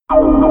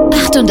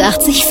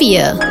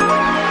88,4.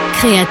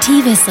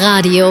 Kreatives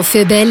Radio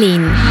für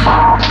Berlin.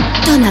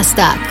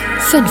 Donnerstag,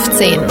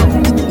 15.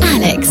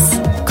 Alex.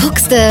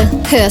 Guckste,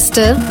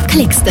 hörste,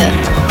 klickste.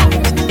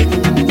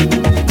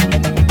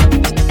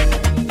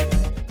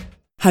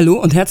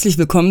 Hallo und herzlich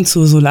willkommen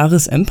zur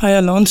Solaris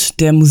Empire Lounge,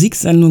 der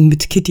Musiksendung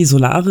mit Kitty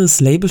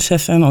Solaris,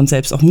 Labelchefin und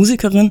selbst auch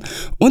Musikerin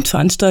und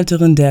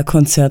Veranstalterin der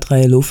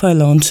Konzertreihe Lo-Fi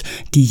Lounge,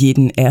 die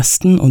jeden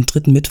ersten und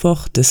dritten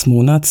Mittwoch des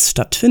Monats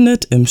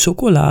stattfindet im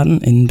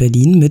Schokoladen in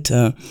Berlin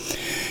Mitte.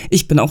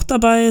 Ich bin auch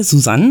dabei,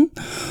 Susanne.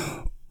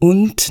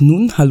 Und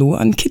nun hallo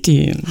an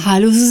Kitty.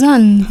 Hallo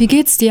Susanne, wie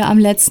geht's dir am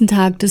letzten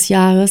Tag des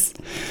Jahres?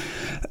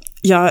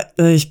 Ja,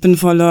 ich bin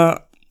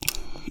voller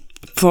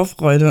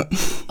Vorfreude.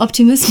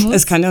 Optimismus?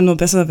 Es kann ja nur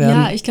besser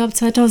werden. Ja, ich glaube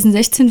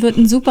 2016 wird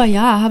ein super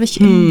Jahr, habe ich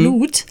im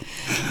Blut.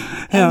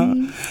 Ja,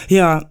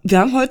 wir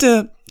haben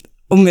heute,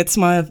 um jetzt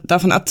mal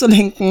davon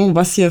abzulenken,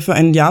 was hier für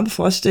ein Jahr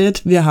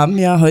bevorsteht, wir haben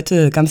ja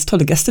heute ganz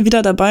tolle Gäste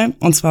wieder dabei,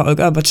 und zwar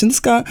Olga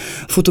Baczynska,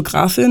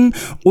 Fotografin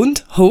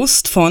und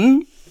Host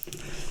von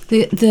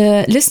The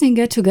Listening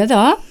Get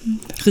Together.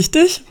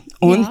 Richtig.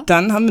 Und ja.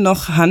 Dann haben wir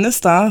noch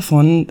Hannes da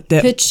von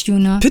der Pitch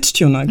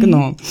Tuner,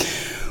 genau.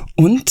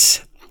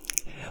 Und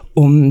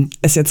um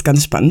es jetzt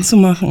ganz spannend zu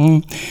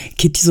machen,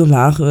 Kitty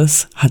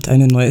Solaris hat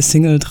eine neue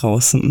Single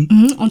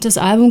draußen. Und das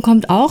Album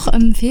kommt auch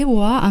im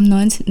Februar, am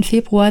 19.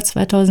 Februar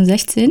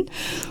 2016.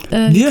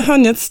 Wir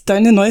hören jetzt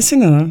deine neue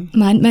Single.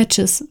 Mind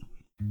Matches.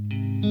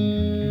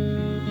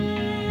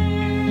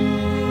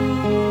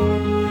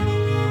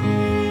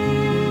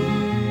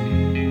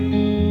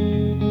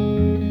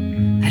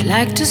 I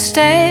like to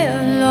stay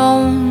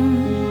alone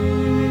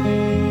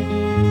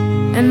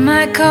in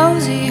my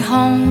cozy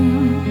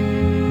home,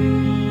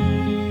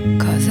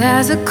 'cause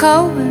there's a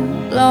cold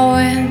wind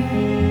blowing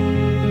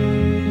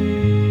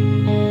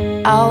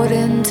out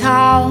in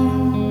town.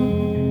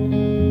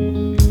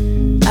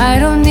 I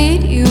don't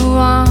need you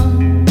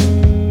on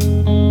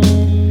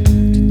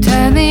to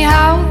tell me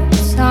how it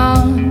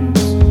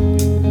sounds,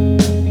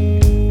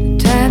 to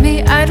tell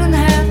me I don't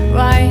have the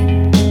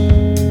right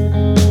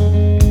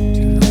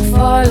to look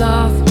for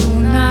love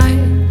tonight,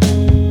 to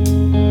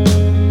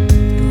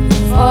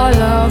look for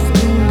love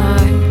tonight.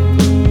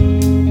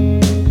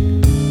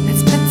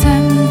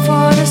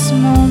 For this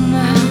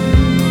moment,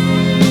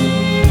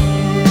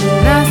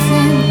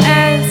 nothing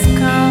else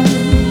counts.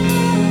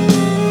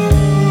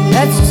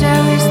 Let's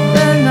cherish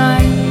the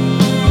night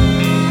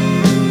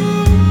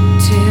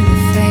till the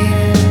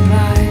faded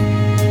light.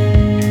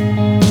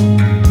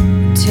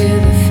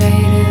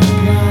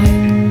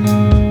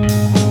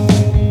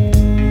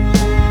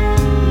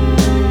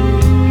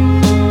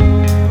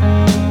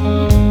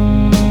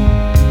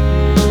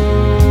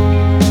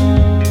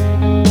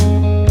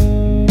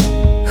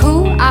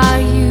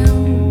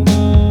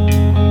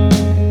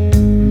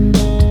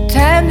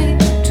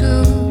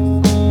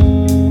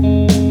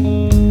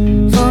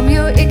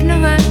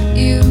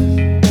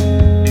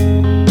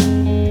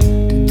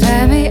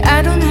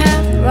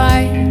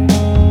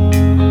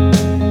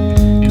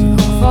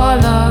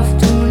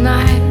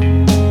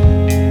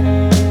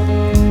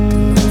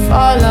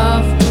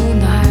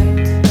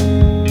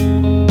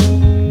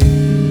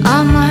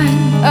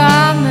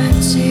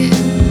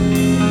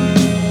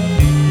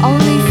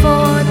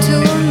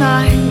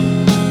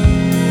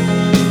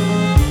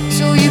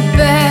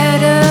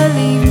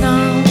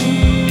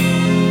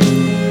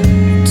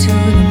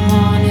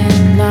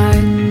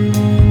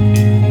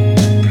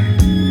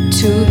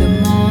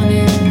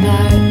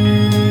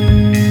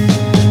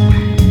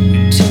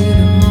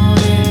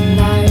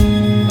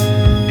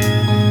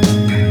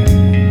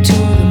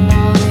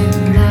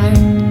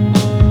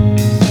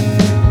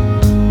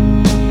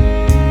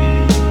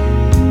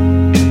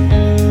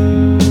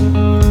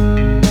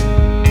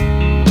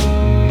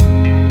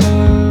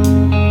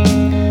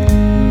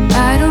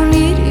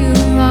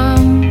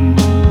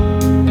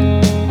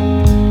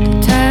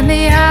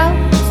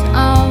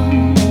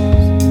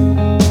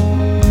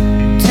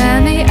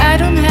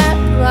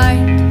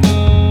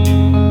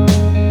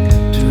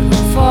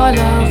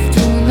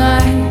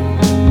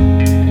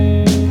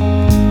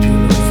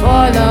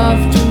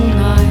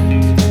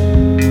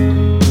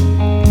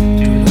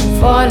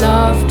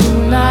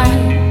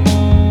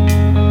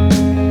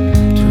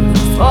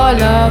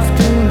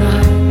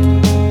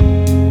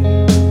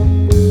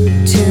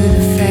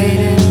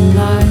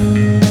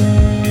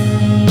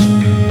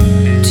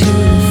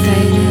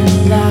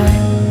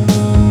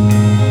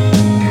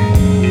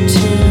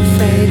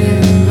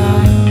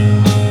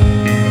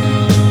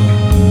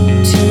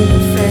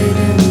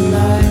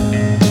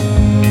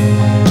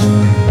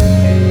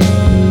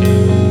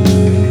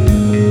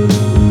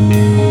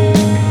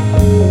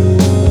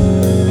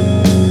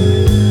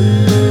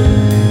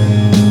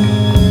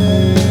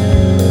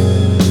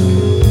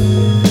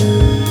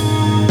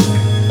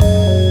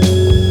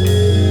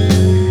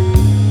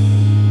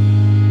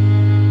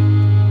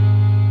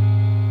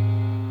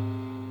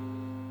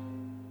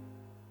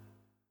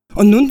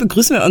 Und nun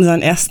begrüßen wir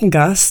unseren ersten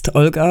Gast,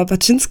 Olga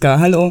Baczynska.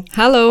 Hallo.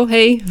 Hello,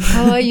 hey.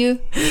 How are you?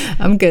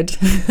 I'm good.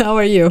 How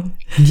are you?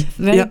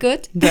 Very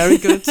good? Very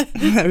good,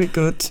 very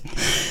good.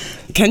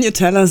 Can you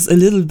tell us a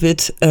little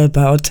bit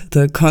about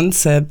the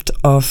concept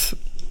of...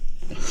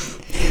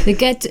 The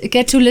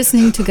get to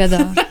listening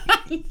together.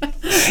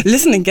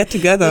 Listening get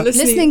together.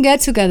 Listening get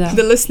together.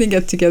 The listening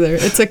get together.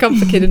 It's a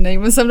complicated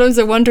name, and sometimes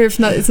I wonder if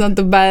it's not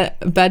the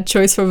bad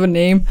choice of a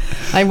name.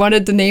 I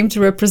wanted the name to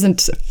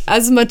represent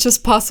as much as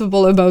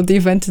possible about the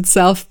event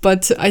itself,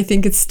 but I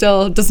think it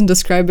still doesn't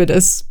describe it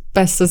as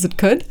best as it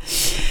could.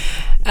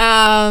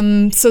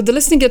 So the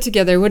listening get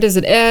together, what is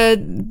it?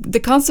 The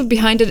concept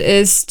behind it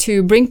is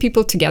to bring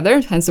people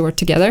together, hence the word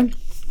together,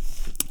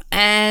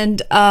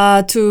 and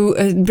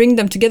to bring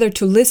them together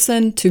to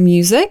listen to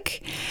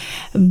music.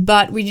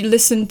 But we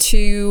listen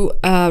to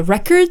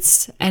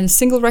records and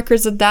single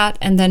records at that,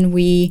 and then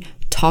we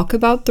talk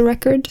about the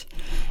record.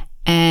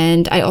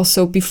 And I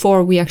also,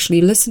 before we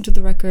actually listen to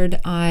the record,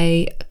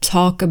 I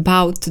talk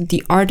about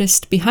the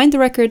artist behind the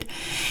record.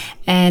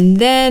 And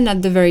then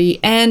at the very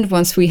end,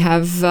 once we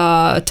have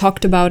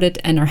talked about it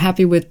and are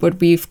happy with what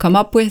we've come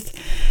up with,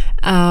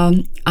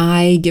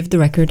 I give the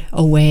record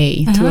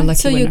away to a lucky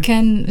so winner.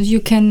 you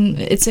can.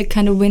 It's a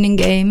kind of winning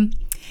game.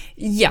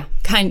 Yeah,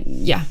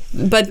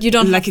 but you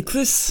don't like a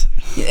quiz.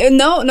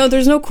 No,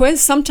 there's no quiz.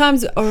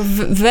 Sometimes, or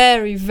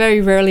very, very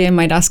rarely, I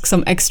might ask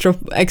some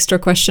extra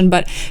question.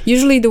 But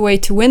usually, the way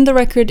to win the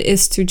record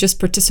is to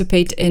just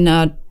participate in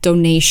a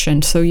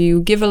donation. So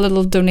you give a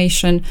little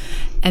donation,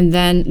 and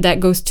then that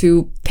goes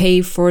to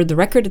pay for the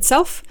record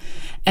itself,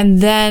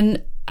 and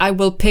then I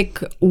will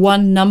pick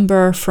one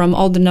number from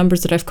all the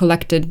numbers that I've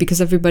collected,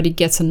 because everybody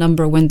gets a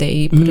number when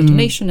they put a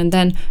donation, and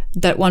then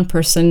that one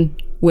person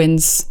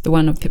wins the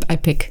one I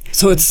pick.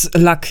 So it's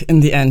luck in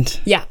the end.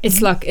 Yeah,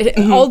 it's luck.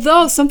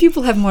 Although some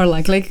people have more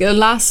luck. Like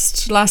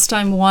last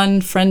time,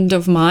 one friend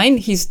of mine,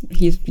 he's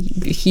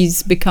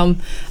become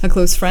a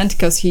close friend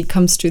because he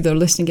comes to the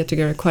listening get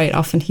together quite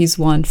often. He's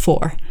won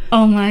 4.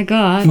 Oh my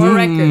God! 4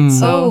 records.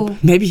 So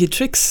maybe he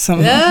tricks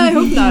someone. I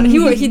hope not.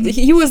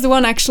 He was the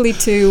one actually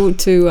to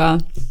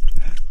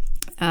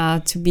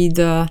be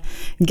the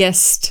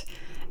guest.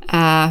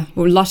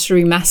 Or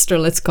lottery master,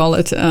 let's call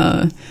it,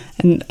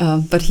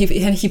 but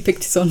he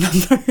picked his own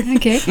number.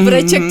 Okay, but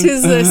I checked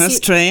his.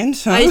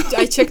 Strange. Huh?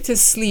 I checked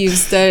his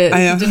sleeves. There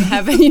didn't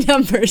have any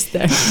numbers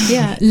there.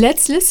 Yeah,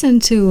 let's listen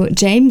to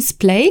James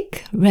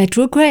Blake,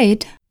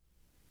 Retrograde.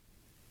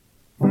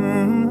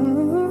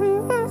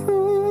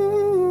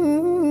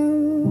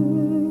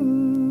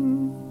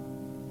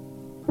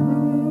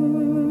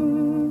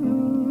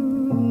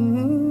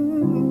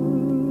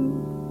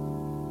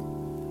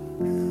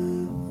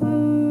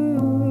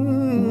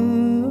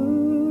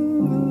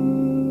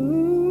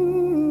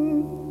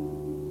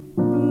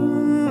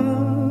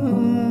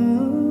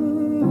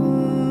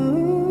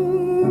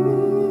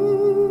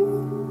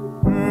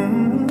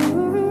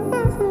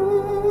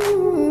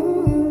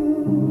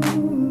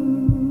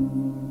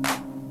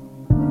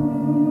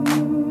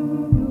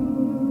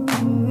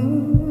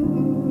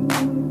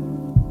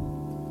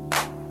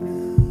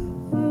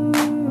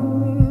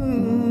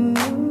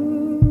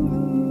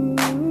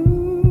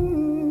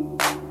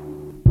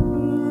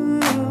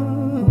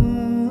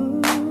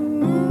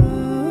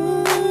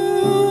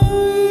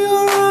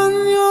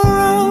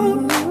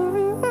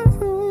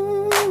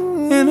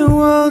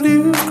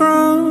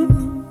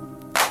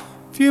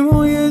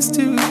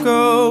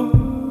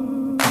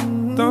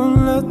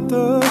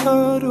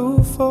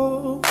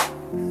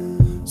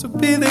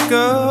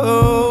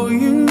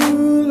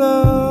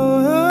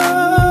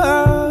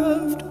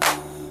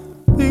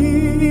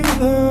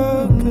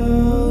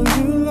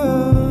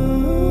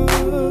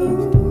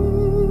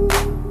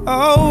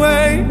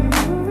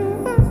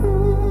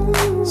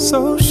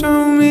 So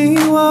show me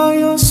why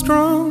you're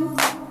strong.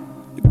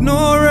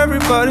 Ignore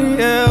everybody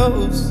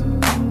else.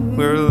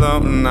 We're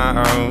alone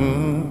now.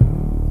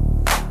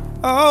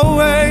 Oh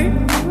wait.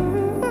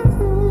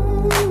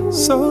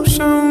 So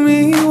show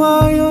me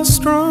why you're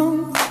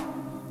strong.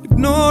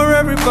 Ignore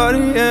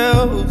everybody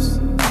else.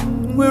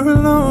 We're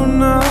alone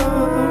now.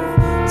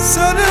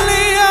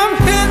 Suddenly I'm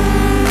hit.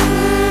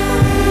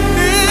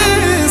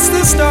 It's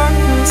this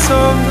darkness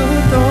of the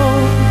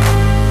dawn.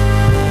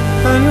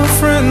 And your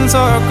friends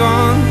are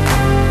gone,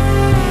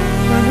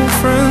 and your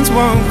friends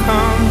won't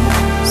come.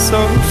 So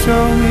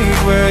show me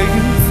where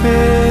you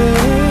fit.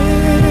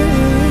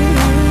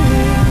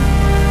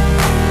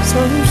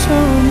 So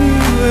show me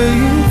where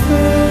you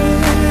fit.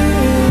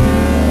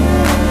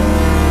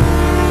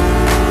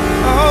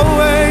 Oh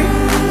wait.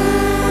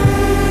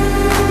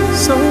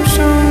 So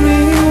show me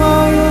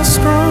why you're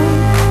strong.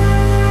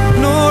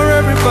 Ignore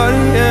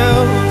everybody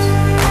else.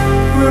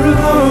 We're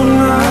alone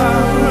now.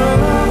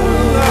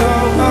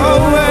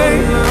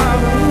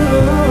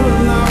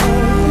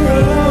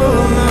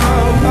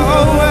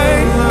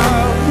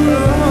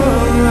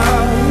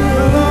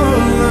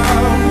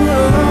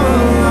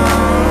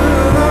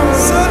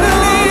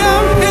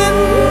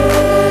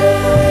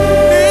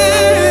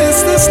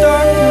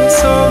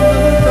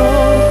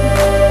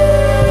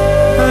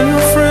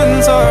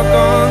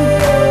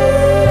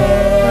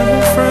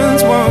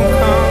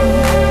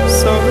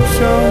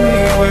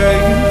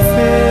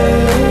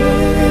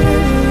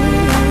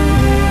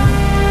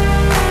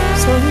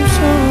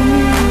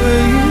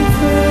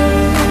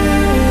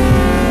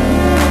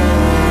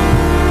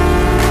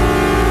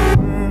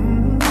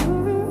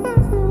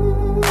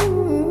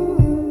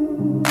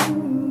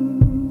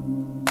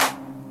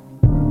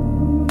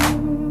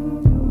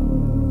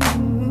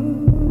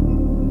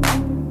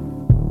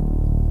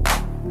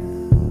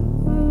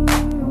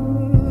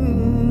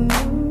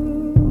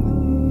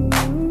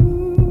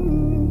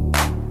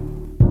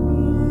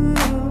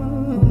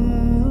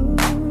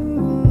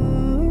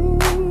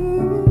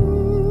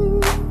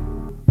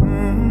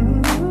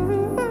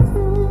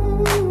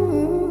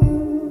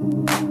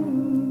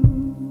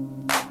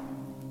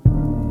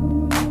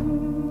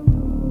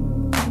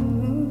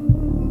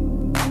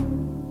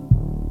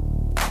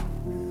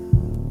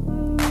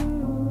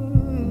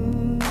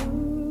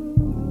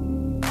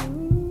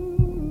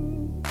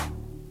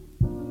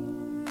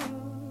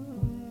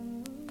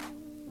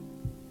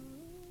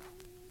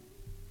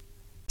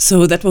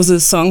 So that was a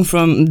song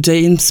from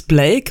James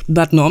Blake,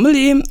 but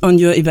normally on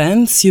your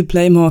events you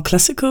play more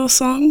classical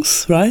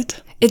songs, right?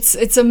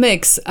 It's a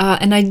mix,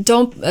 and I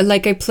don't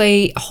I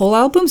play whole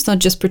albums, not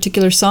just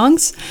particular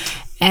songs.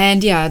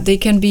 And yeah, they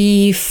can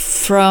be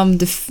from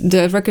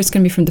the records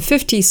can be from the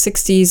 50s,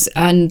 60s,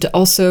 and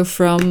also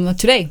from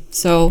today.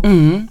 So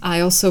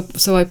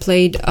I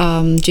played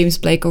James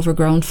Blake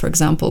Overgrown, for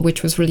example,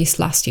 which was released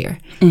last year,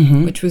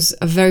 which was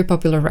a very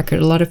popular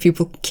record. A lot of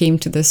people came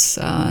to this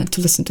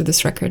to listen to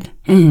this record.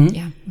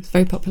 Yeah, it's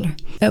very popular.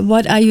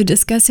 What are you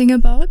discussing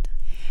about?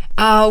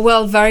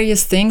 Well,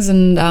 various things,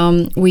 and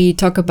we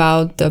talk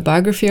about the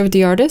biography of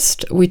the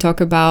artist. We talk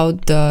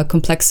about the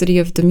complexity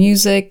of the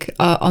music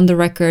on the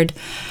record.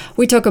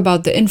 We talk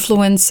about the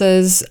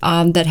influences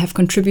that have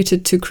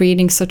contributed to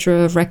creating such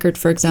a record,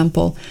 for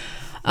example.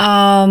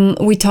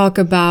 We talk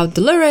about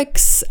the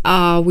lyrics.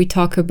 We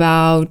talk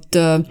about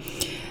the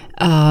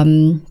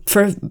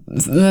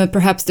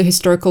perhaps the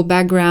historical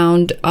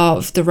background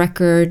of the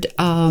record.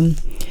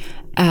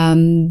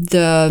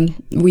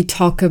 We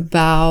talk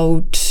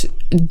about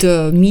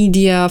the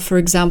media, for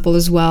example,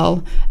 as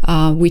well.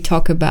 We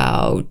talk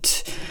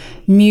about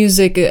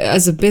music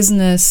as a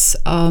business,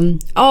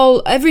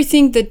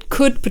 everything that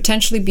could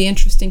potentially be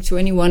interesting to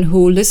anyone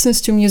who listens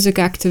to music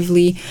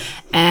actively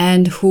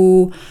and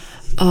who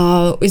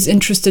is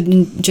interested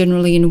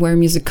generally in where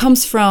music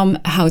comes from,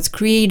 how it's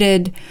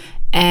created,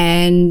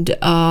 and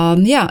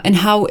and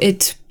how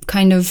it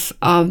kind of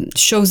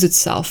shows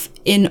itself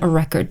in a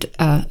record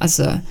as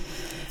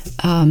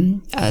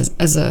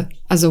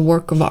a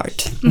work of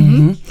art.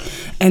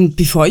 And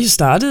before you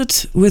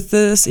started with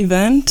this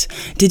event,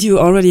 did you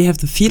already have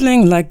the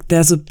feeling like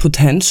there's a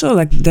potential,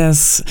 like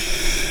there's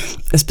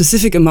a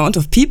specific amount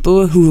of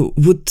people who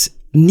would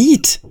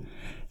need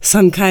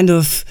some kind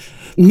of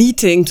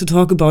meeting to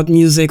talk about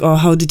music, or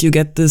how did you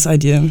get this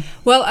idea?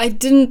 Well, I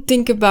didn't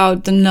think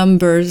about the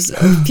numbers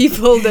of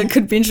people that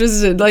could be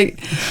interested.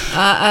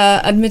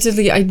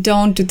 Admittedly, I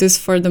don't do this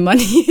for the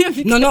money.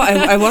 No,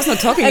 I was not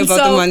talking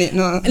about the money.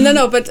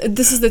 No, but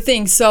this is the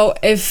thing. So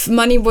if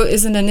money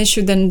isn't an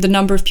issue, then the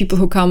number of people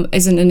who come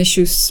isn't an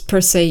issue per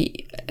se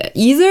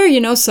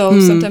either, so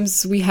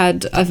sometimes we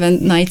had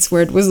event nights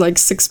where it was like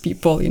 6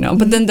 people,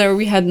 but then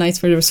we had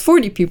nights where there was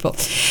 40 people.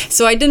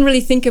 So I didn't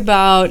really think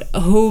about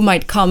who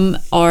might come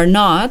or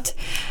not,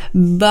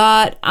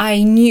 but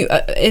I knew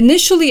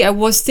initially I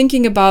was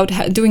thinking about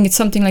doing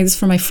something like this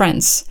for my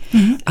friends,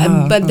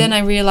 but then I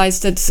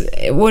realized that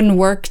it wouldn't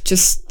work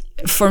just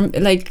for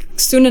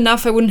soon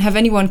enough. I wouldn't have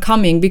anyone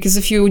coming, because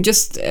if you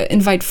just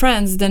invite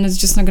friends, then it's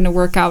just not going to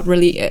work out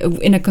really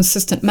in a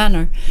consistent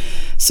manner.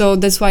 So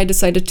that's why I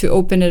decided to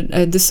open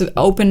this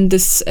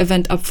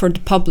event up for the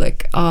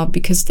public,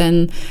 because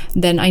then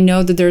I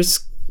know that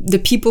there's the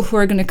people who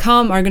are going to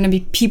come are going to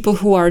be people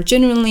who are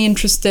genuinely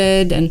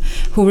interested and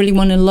who really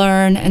want to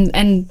learn.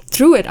 And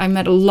through it, I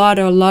met a lot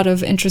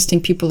of interesting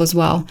people as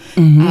well,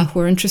 who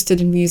are interested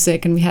in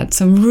music. And we had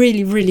some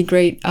really, really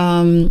great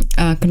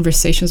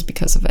conversations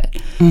because of it.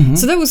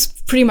 So that was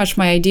pretty much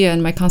my idea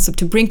and my concept,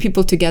 to bring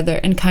people together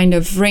and kind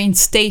of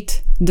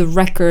reinstate the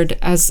record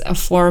as a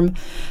form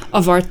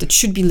of art that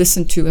should be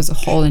listened to as a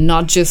whole and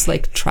not just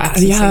like tracks.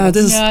 This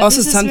is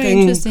also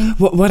something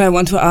what I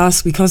want to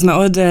ask, because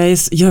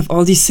nowadays you have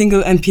all these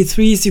single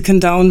MP3s you can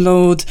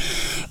download,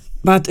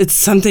 but it's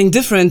something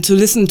different to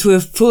listen to a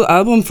full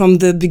album from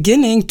the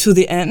beginning to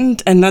the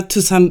end and not to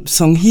some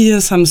song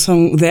here, some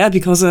song there,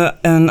 because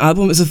an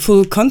album is a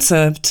full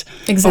concept.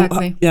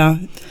 Exactly.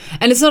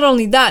 And it's not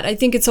only that, I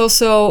think it's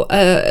also,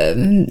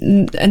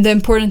 and the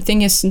important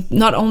thing is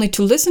not only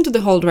to listen to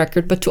the whole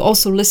record, but to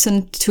also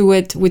listen to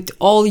it with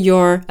all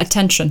your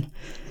attention.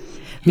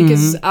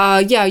 Because,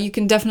 you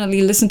can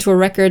definitely listen to a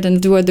record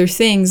and do other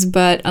things,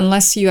 but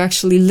unless you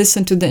actually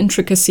listen to the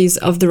intricacies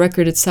of the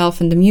record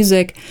itself and the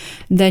music,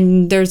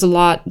 then there's a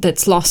lot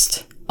that's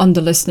lost on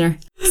the listener.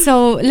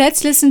 So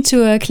let's listen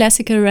to a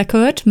classical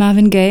record,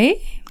 Marvin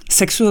Gaye.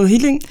 Sexual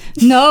Healing?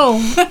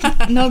 No,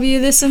 we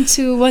listen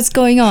to What's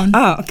Going On.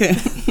 Okay.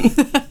 Hey,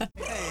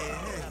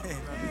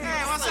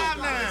 what's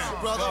happening?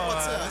 Brother,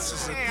 what's up? This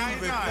is a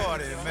groovy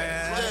party,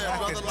 man. Yeah,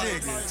 I can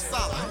dig it.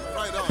 Solid.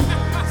 Right on.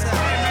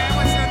 Hey, man,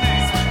 what's your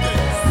name?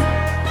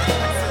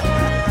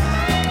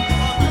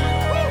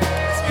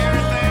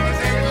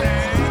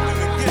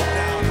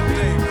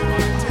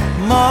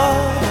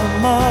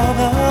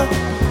 Mother,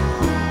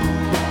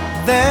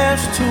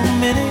 there's too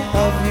many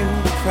of you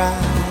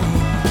crying.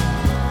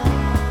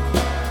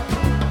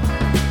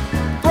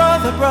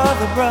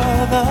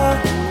 Brother,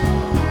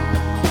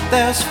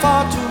 there's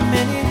far too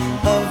many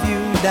of you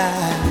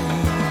dying.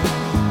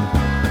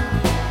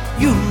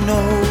 You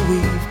know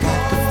we've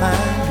got to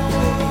find a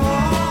way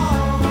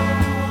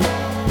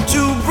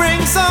to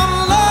bring some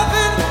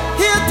loving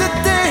here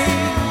today.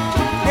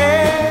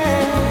 Yeah.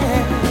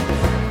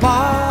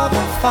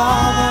 Father,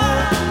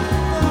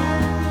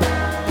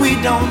 we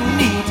don't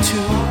need to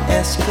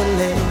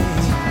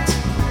escalate.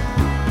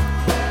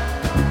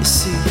 You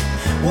see,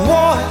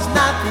 war is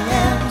not the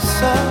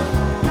answer,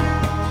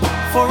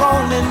 for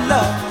only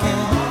love can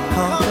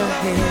conquer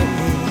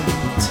hate.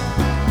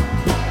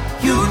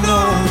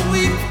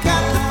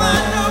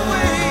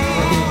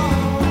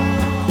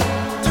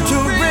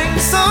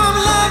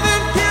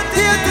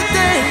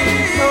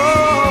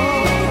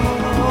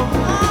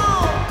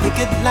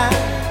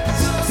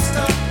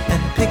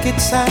 picket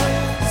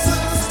signs.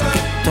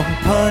 Don't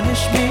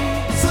punish me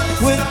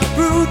with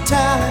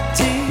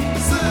brutality.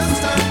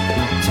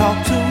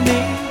 Talk to me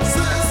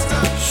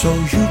so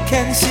you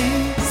can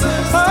see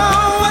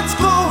what's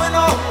going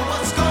on.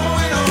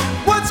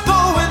 What's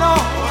going on?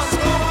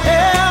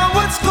 Yeah,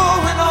 what's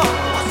going on?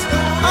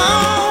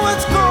 Oh,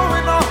 what's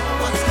going on?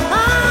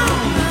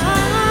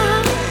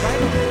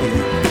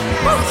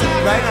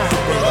 Right on.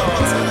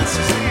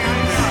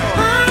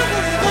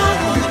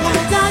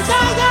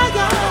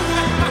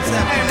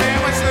 Hey man,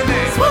 what's your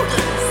name?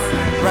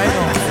 Right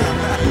on.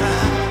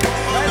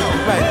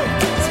 Right on.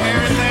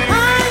 Everything.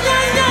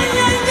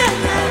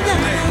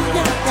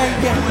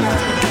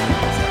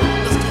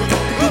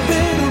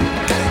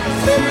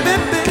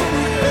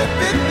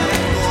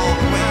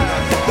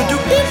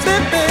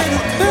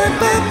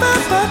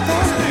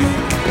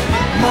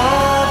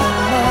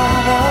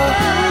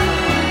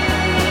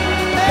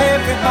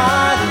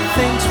 Everybody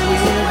thinks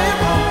we're at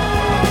home.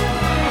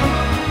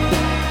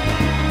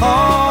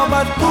 Oh,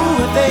 but who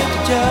are they to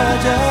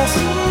judge us?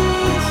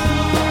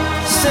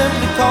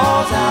 Simply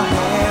cause our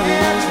hair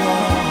is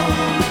long.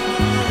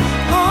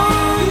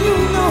 Oh, you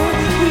know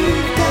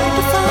we've got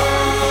to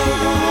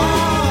find a way.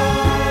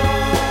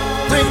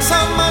 Bring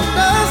some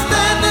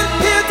understanding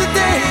here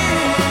today.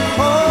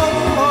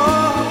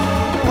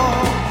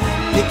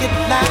 Pick it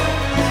loud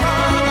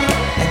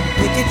and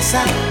pick it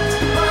sound.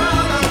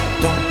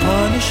 Don't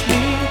punish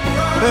me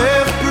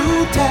with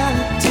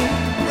brutality.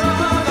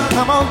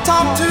 Come on,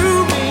 talk to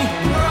me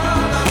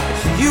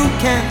so you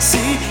can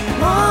see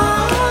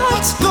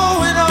what's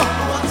going on.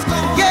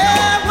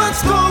 Yeah,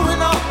 what's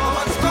going on?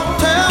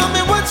 Tell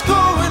me what's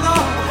going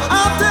on.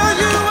 I'll tell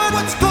you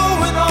what's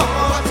going on.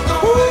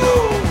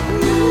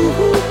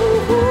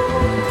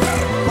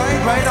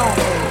 Right on,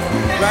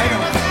 right on. Right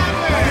on.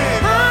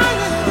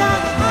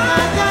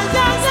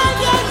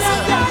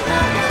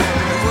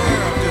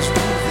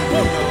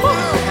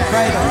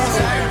 Right on.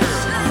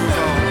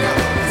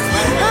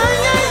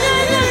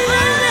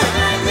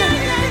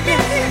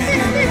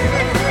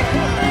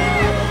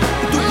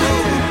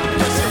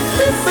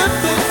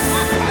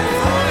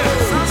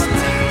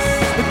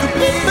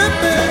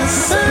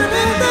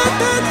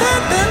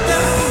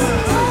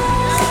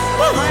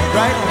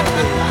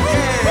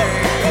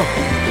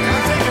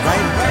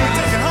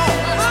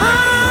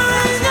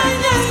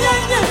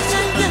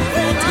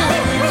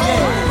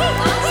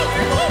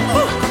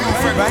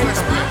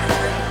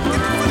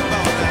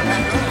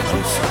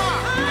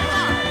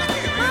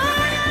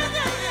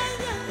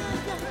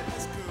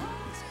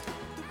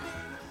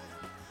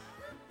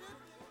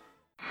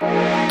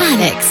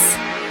 Alex,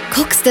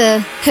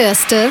 guckste,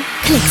 hörste,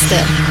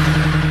 klickste.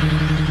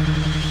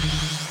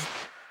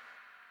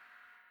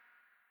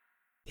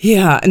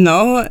 Yeah,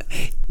 now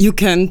you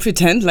can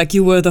pretend like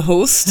you were the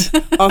host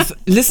of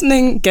the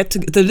listening get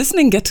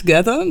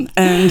together.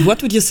 And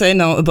what would you say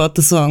now about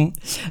the song?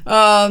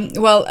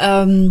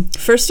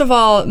 First of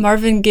all,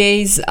 Marvin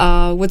Gaye's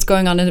 "What's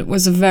Going On" it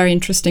was a very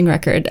interesting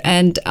record,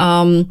 and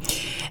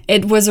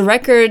it was a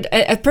record,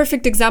 a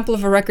perfect example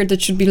of a record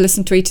that should be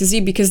listened to A to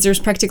Z, because there's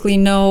practically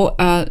no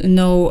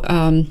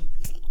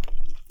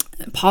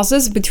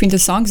pauses between the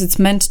songs. It's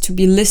meant to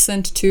be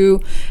listened to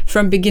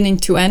from beginning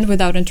to end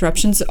without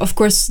interruptions. Of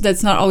course,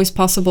 that's not always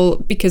possible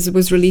because it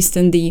was released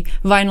in the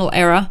vinyl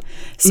era,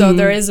 so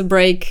there is a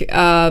break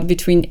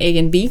between A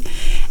and B.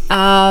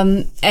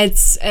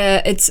 It's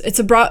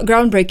a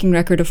groundbreaking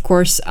record, of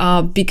course,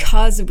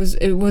 because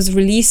it was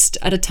released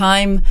at a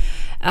time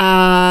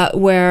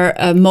where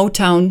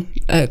Motown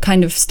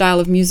kind of style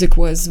of music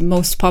was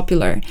most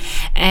popular,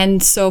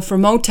 and so for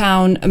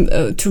Motown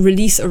to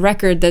release a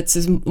record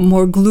that's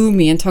more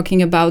gloomy and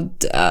talking about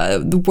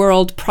the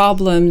world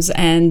problems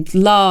and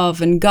love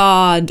and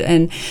God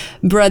and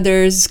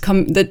brothers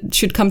that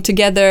should come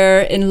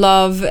together in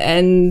love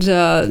and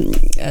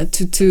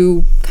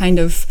to kind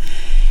of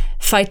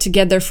fight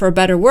together for a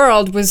better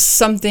world was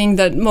something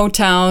that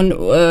Motown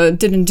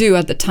didn't do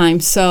at the time.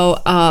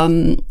 So,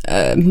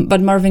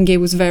 but Marvin Gaye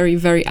was very,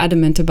 very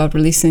adamant about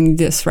releasing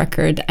this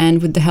record,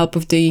 and with the help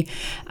of the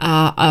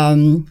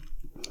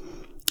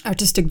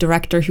artistic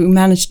director who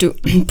managed to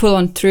pull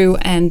on through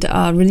and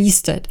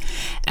released it.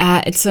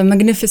 It's a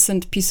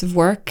magnificent piece of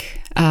art.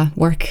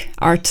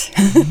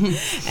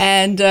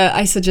 And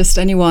I suggest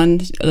anyone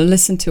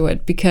listen to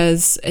it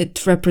because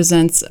it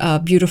represents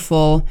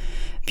beautiful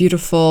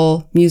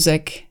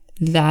music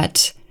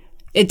that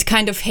it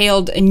kind of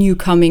hailed a new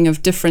coming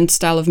of different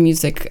style of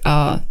music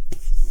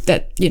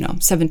that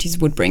 70s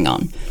would bring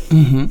on.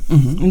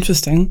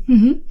 Interesting.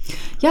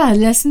 Yeah,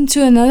 listen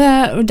to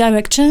another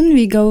direction.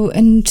 We go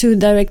into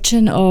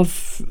direction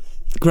of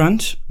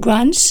grunge,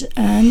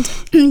 and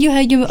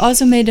you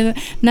also made a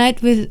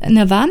night with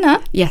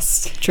Nirvana.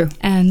 Yes, true.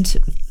 And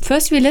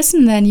first we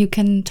listen, then you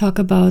can talk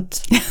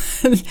about.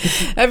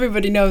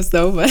 Everybody knows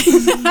though, but no,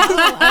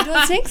 I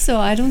don't think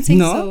so.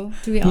 So,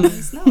 to be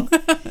honest, no.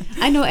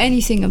 I know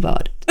anything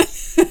about it.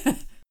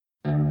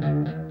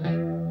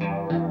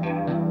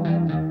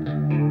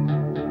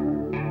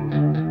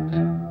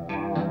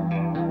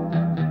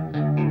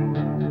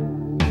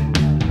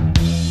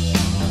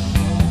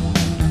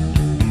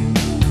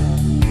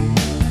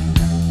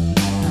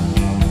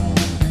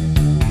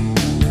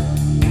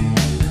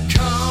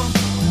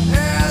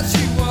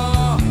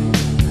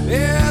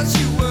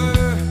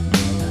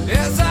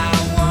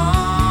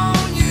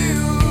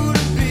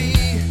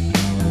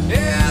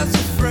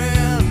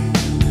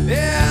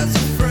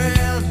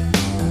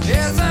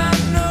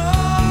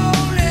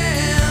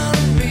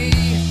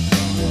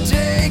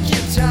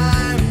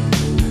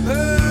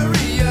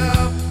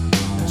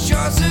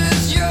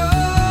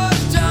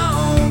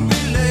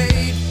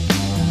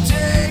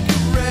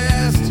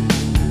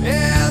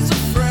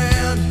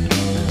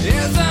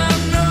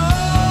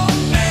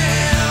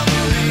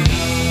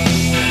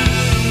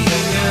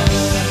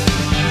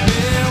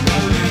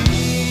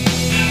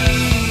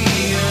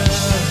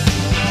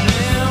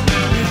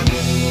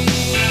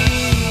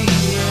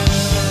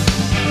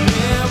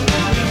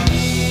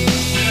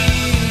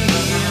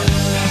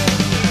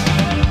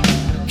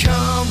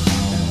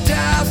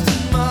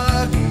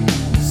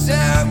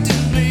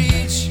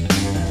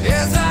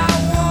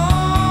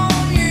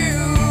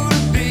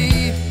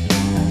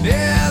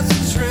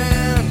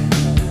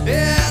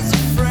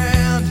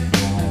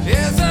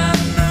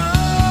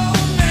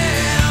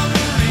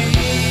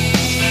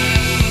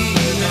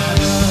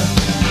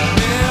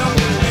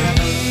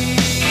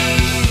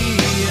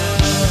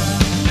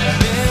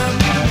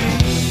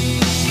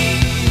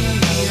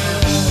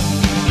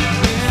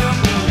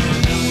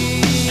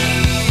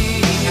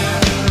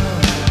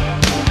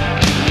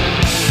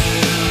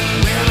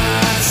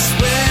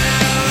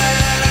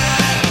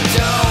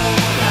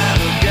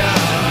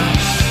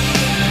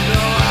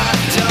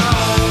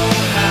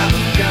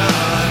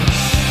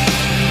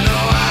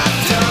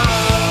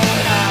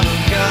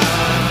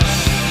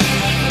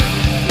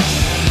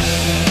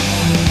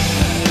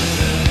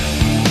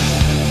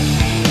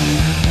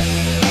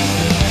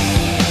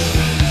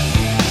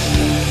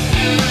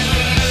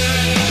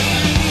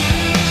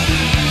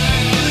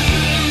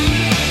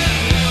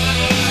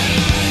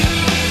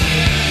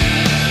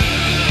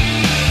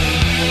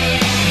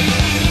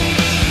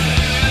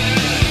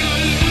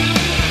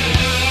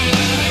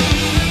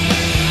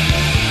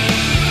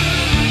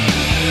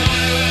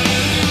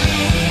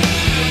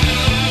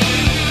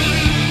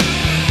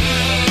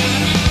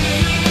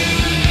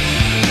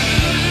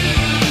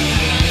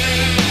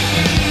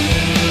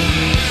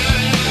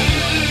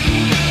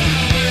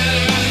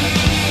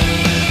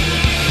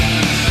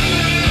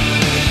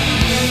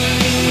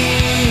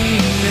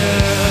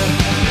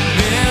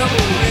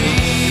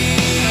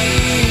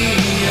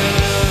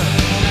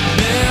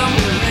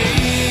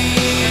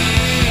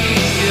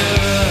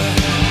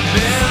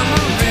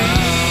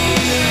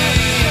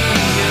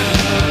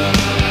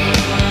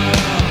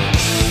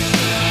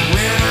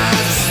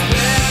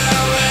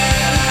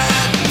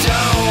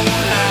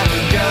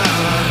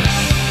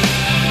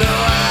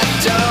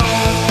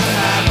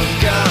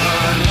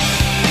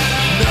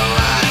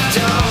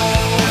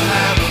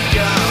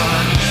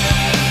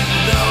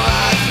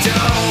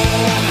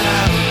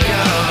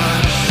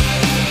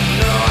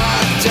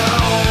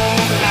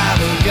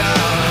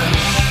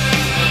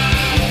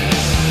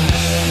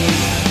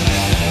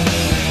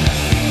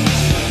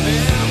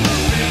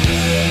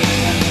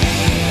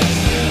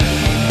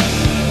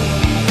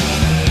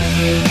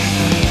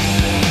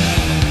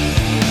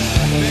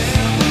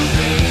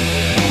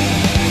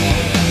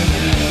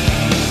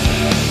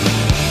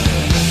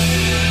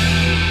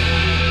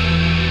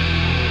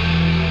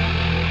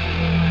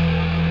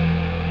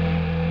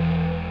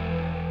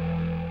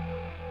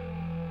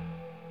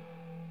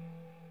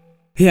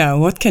 Yeah,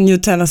 what can you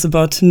tell us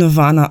about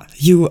Nirvana?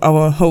 You,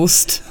 our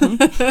host.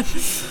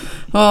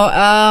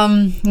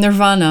 Oh,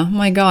 Nirvana.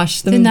 My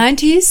gosh. The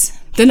 90s?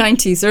 The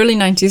 90s, early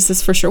 90s,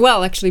 that's for sure.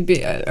 Well, actually,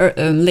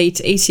 late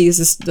 80s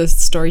is the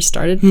story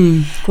started.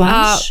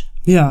 Grunge.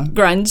 Yeah.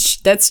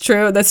 Grunge, that's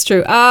true.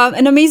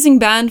 An amazing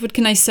band, what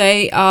can I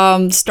say?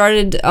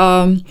 Started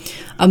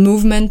a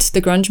movement,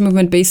 the grunge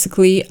movement,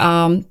 basically.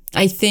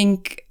 I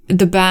think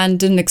the band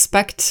didn't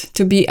expect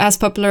to be as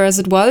popular as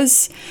it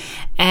was.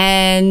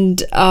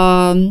 And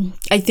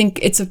I think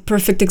it's a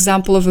perfect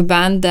example of a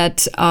band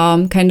that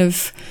kind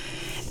of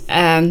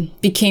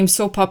became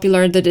so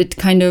popular that it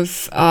kind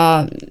of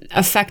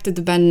affected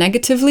the band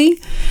negatively,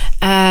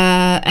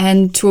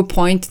 and to a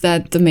point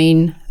that the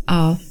main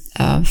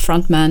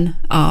frontman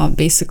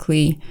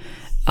basically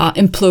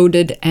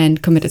imploded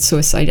and committed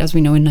suicide, as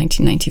we know, in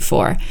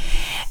 1994.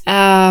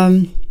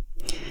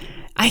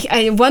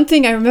 One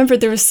thing I remember,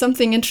 there was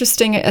something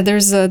interesting.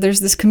 There's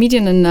this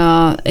comedian in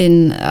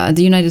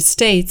the United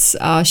States.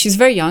 She's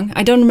very young.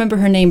 I don't remember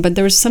her name, but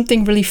there was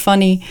something really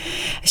funny.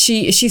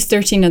 She's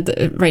 13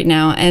 right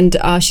now, and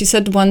she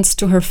said once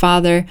to her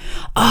father,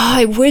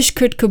 "I wish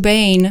Kurt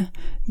Cobain,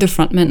 the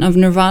frontman of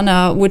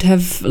Nirvana, would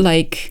have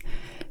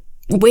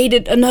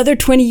waited another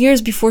 20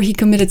 years before he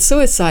committed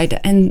suicide."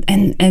 And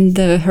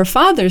her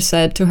father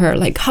said to her,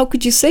 "How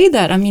could you say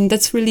that? I mean,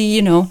 that's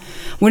really,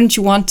 wouldn't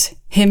you want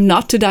him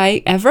not to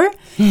die ever?"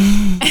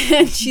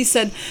 And she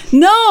said,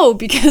 "No,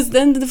 because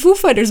then the Foo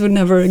Fighters would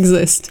never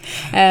exist."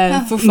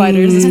 Foo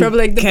Fighters is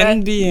probably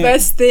the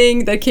best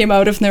thing that came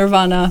out of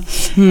Nirvana,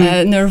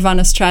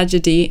 Nirvana's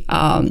tragedy.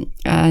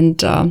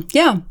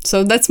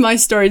 So that's my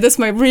story. That's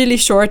my really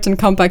short and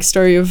compact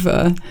story of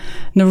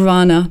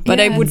Nirvana. But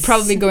I would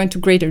probably go into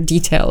greater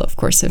detail, of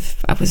course,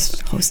 if I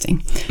was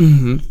hosting.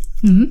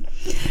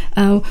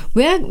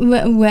 Where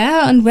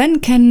and when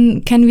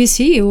can we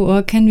see you,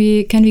 or can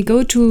we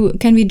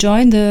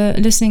join the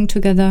listening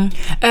together?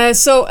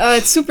 So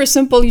it's super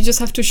simple. You just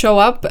have to show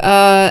up,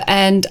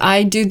 and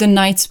I do the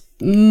nights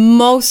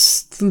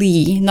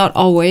mostly, not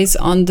always,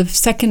 on the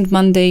second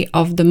Monday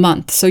of the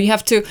month. So you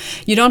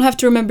don't have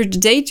to remember the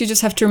date. You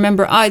just have to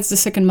remember, it's the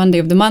second Monday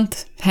of the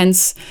month.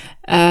 Hence,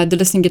 the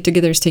listening get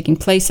together is taking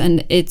place,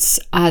 and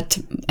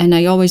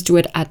I always do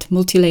it at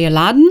Multilayer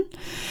Laden.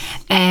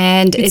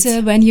 And it's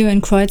a venue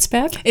in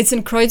Kreuzberg. It's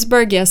in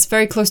Kreuzberg, yes,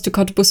 very close to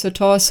Cottbusser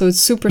Tor, so it's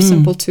super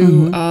simple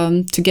to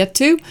get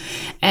to.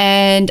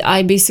 And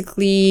I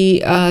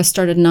basically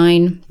start at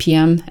 9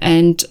 p.m.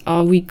 and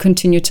we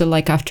continue till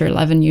after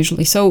 11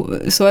 usually. So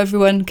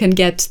everyone can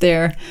get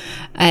their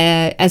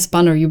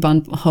S-Bahn or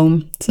U-Bahn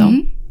home.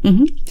 So.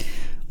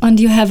 And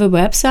you have a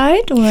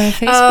website or a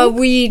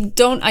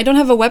Facebook? I don't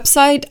have a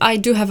website. I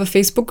do have a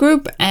Facebook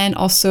group and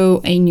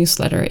also a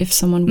newsletter if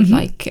someone would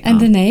like. And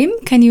the name?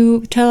 Can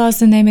you tell us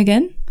the name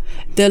again?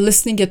 The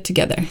Listening Get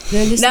Together.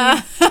 The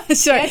Listening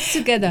Get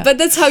Together. But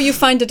that's how you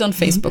find it on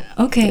Facebook.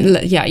 Okay.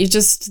 Yeah, you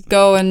just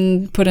go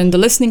and put in the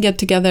Listening Get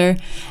Together,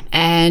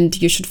 and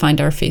you should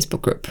find our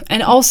Facebook group.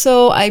 And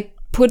also, I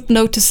put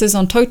notices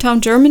on Toy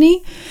Town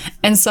Germany,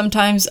 and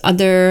sometimes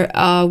other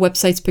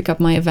websites pick up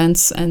my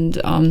events, and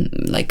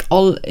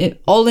all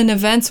in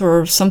events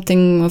or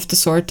something of the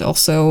sort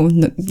also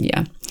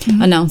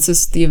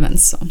announces the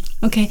events. So.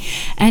 Okay,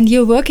 and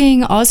you're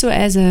working also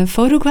as a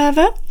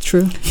photographer.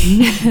 True.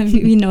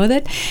 We know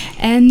that.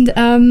 And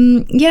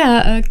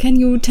can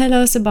you tell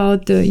us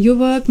about your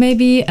work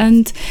maybe?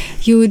 And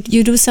you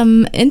do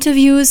some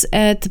interviews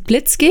at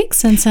Blitz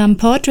gigs and some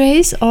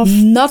portraits of...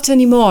 Not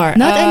anymore.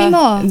 Not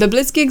anymore. The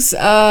Blitz gigs,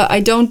 I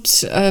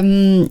don't...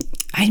 I'm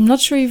not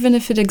sure even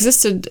if it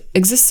exists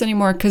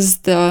anymore, because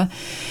the...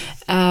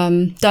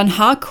 Dan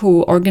Haag,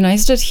 who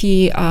organized it,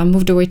 he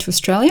moved away to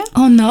Australia.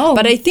 Oh no!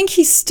 But I think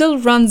he still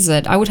runs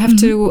it. I would have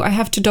to. I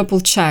have to double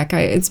check.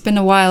 It's been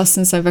a while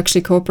since I've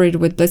actually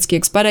cooperated with Blitz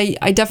gigs. But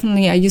I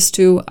definitely used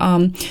to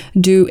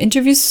do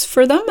interviews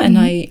for them, and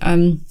I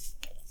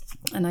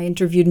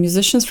interviewed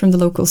musicians from the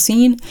local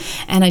scene,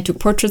 and I took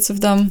portraits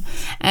of them,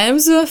 and it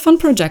was a fun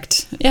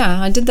project.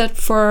 Yeah, I did that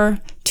for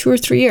 2 or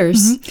 3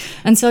 years.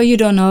 And so you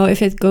don't know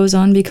if it goes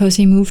on because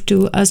he moved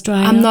to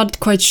Australia? I'm not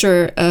quite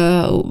sure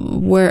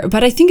where,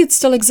 but I think it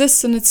still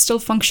exists and it's still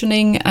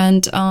functioning,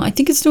 and I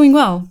think it's doing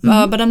well.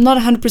 But I'm not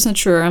 100%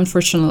 sure,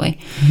 unfortunately.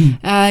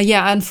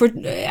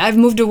 I've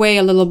moved away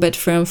a little bit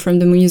from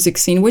the music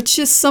scene, which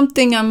is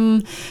something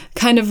I'm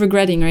kind of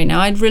regretting right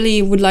now. I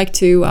really would like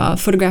to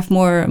photograph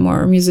more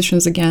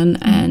musicians again,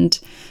 and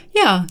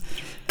yeah.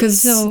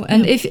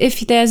 If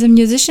there's a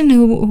musician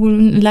who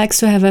likes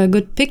to have a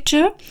good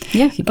picture,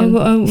 he can.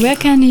 Where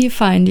can he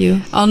find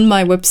you? On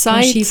my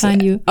website.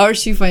 Or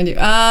she find you?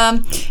 I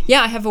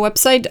have a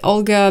website,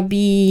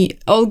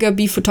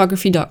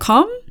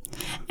 olgabphotography.com,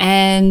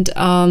 and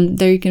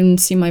there you can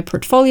see my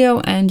portfolio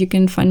and you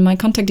can find my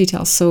contact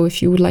details. So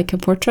if you would like a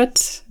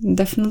portrait,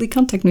 definitely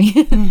contact me.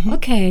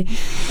 Okay.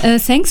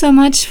 Thanks so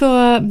much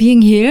for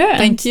being here.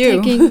 Thank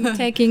you.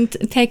 Taking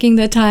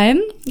the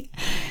time.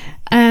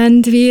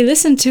 And we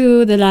listened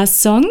to the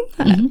last song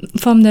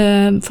from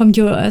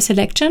your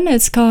selection.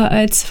 It's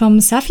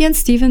from Sufjan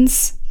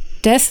Stevens'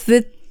 "Death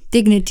with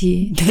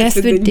Dignity. Death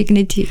with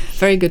Dignity.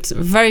 Very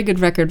good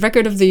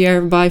record of the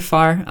year by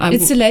far.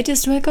 It's the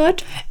latest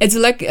record? It's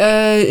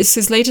it's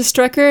his latest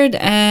record,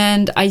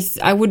 and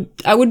I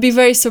would be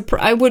very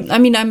surprised.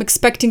 I'm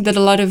expecting that a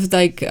lot of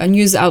like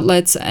news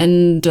outlets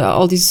and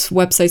all these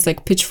websites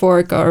like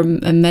Pitchfork or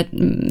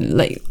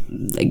like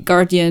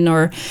Guardian,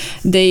 or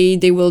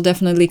they will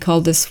definitely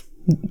call this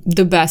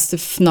the best,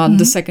 if not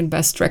the second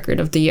best record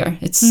of the year.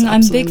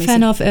 I'm a big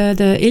fan of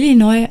the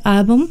Illinois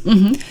album.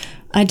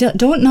 I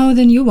don't know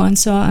the new one,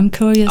 so I'm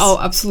curious. Oh,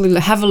 absolutely.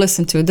 Have a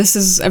listen to it. This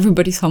is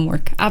everybody's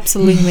homework.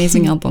 Absolutely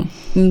amazing album.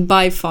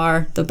 By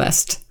far the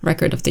best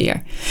record of the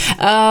year.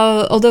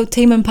 Although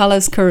Tame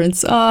Impala's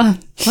Currents.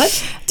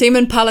 What? Tame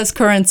Impala's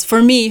Currents,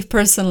 for me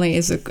personally,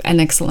 is an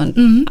excellent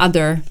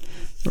other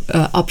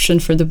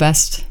option for the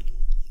best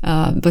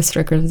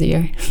record of the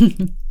year.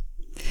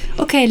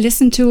 Okay, we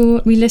listen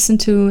to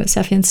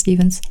Sufjan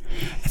Stevens.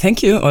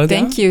 Thank you, Olga.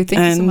 Thank you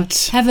so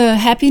much. Have a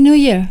happy new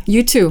year.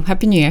 You too.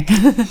 Happy New Year.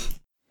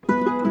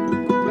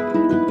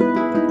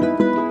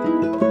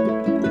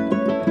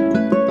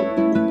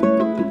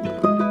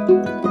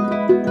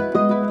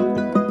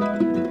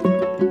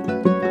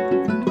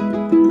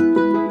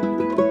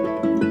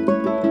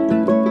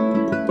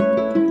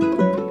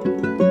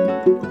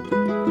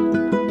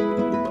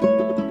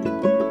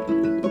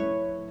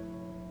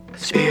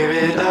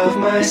 Spirit of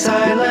my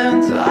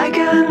silence, I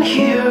can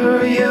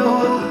hear you,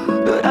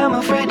 but I'm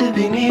afraid to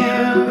be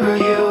near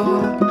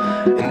you,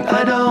 and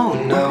I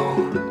don't know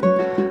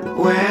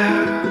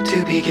where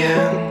to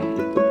begin,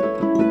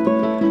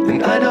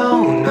 and I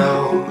don't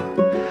know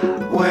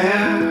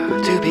where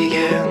to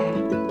begin.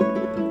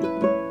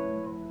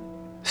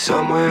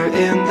 Somewhere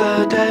in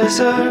the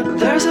desert,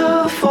 there's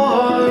a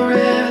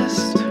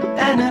forest,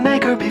 and an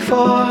acre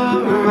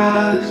before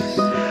us,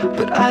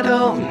 but I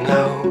don't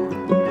know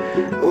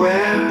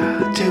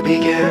where to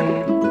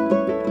begin,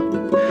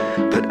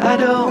 but I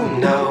don't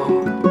know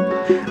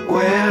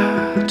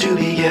where to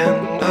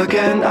begin.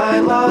 Again, I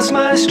lost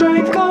my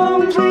strength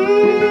completely.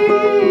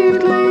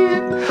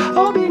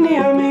 Oh, be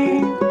near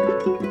me,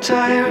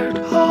 tired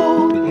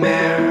old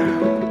mare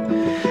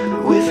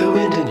with the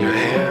wind in your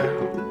hair.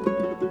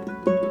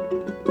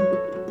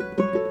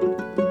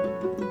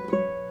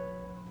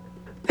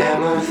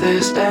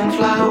 Amethyst and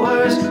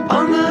flowers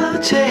on the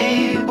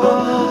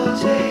table.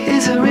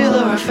 Is it real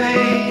or a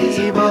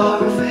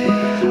fable?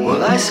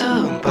 Well, I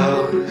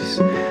suppose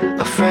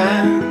a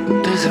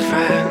friend is a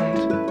friend,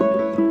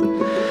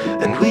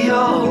 and we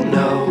all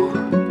know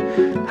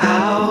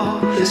how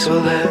this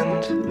will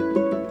end.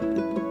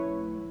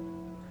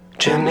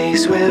 Chimney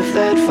swift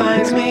that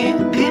finds me,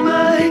 be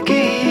my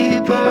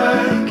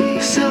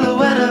keeper.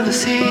 Silhouette of a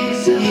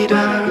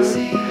cedar.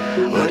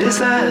 What is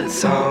that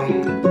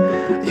song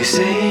you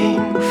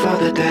sing for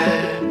the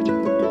dead?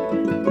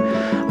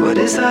 What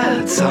is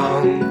that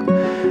song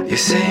you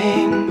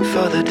sing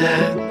for the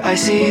dead? I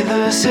see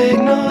the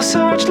signal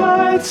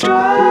searchlight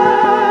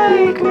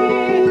strike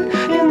me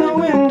in the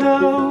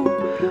window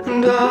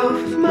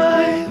of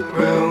my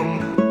room.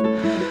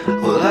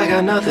 Well, I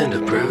got nothing to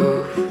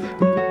prove.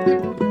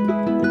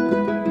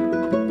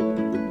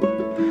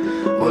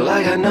 Well,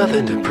 I got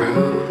nothing to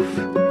prove.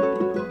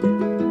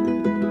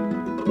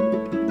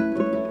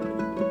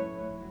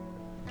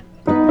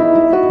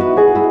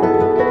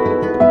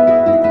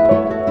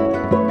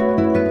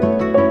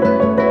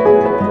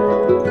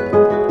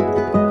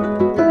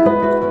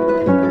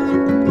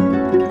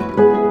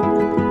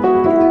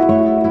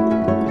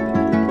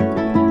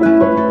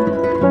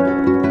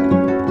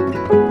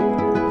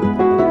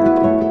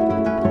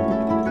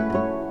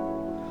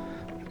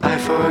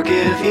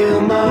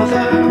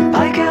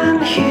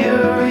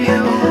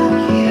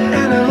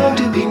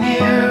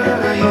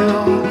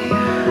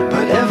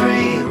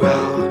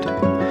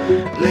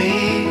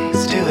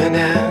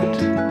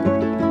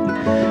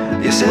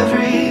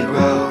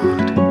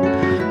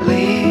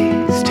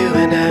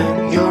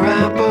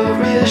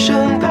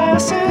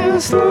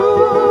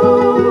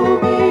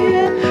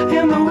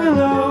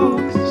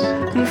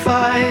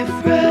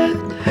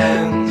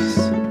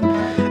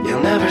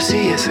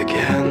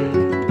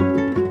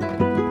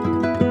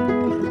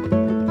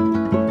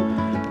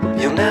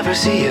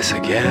 See us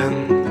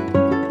again.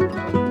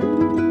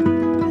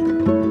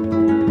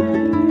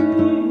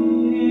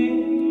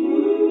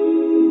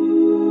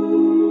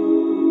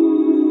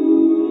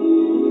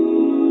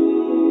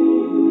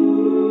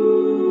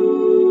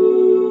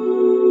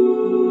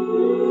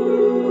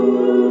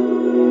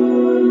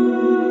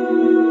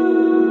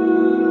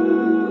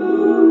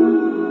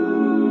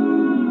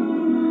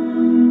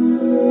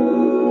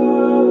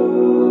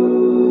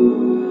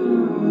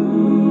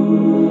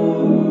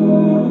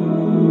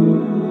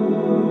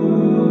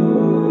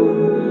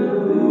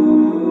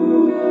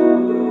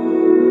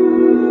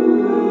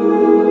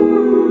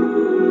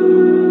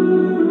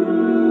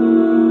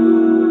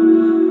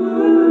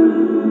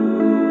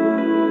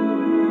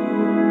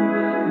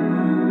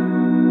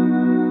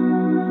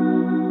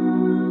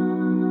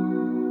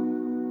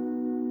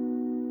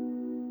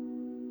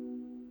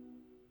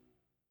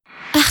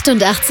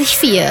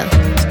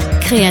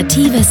 .4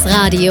 Kreatives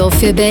Radio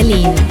für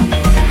Berlin.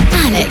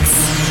 Alex,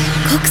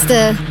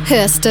 guckste,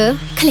 hörste,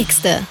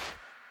 klickste.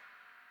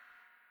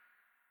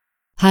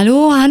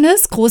 Hallo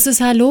Hannes,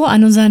 großes Hallo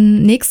an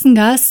unseren nächsten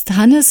Gast,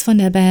 Hannes von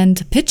der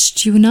Band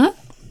Pitch Tuner.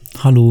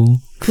 Hallo.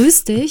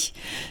 Grüß dich.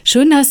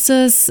 Schön, dass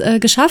du es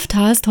geschafft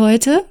hast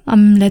heute,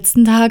 am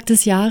letzten Tag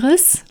des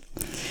Jahres.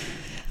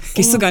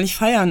 Gehst du gar nicht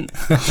feiern?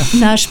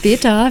 Na,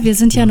 später. Wir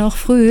sind ja noch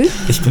früh.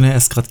 Ich bin ja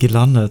erst gerade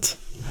gelandet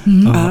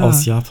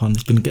aus Japan.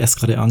 Ich bin erst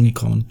gerade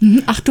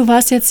angekommen. Ach, du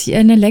warst jetzt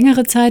eine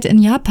längere Zeit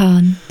in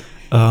Japan.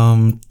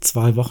 2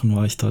 Wochen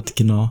war ich dort,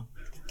 genau.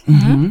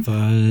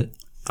 Weil,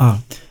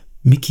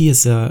 Miki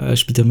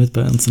spielt ja mit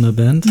bei uns in der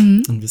Band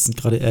und wir sind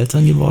gerade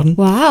Eltern geworden.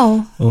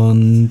 Wow.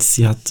 Und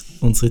sie hat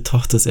unsere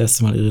Tochter das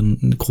erste Mal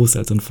ihren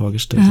Großeltern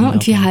vorgestellt. Aha,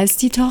 und wie heißt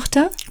die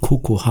Tochter?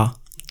 Kokoha.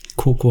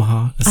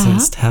 Kokoha, es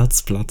heißt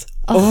Herzblatt.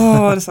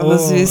 Oh, das ist aber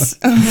süß.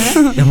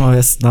 Wir haben aber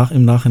erst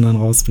im Nachhinein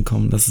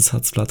rausbekommen, dass es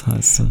Herzblatt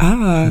heißt.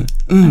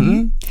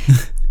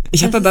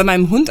 Ich habe bei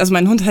meinem Hund, also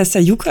mein Hund heißt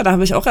ja Yuka, da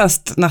habe ich auch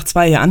erst nach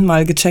 2 Jahren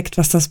mal gecheckt,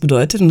 was das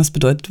bedeutet. Und das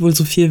bedeutet wohl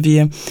so viel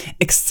wie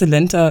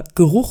exzellenter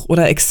Geruch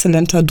oder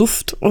exzellenter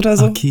Duft oder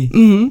so. Okay.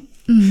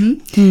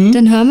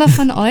 Dann hören wir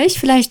von euch,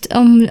 vielleicht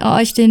um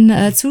euch den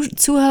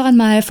Zuhörern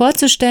mal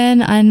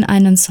vorzustellen,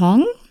 einen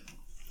Song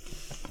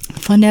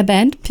von der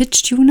Band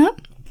Pitch Tuner.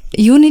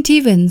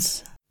 Unity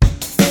Wins.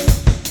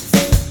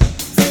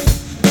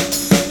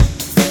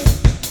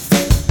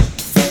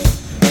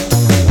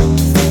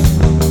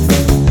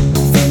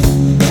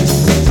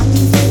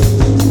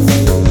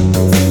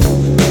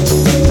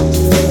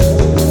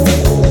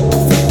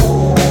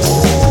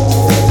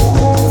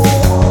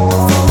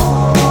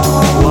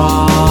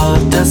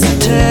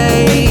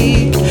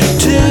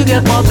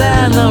 More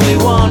than only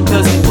one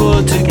person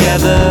put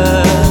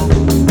together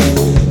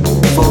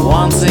for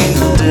one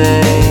single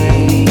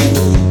day.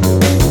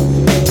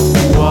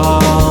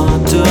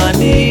 What do I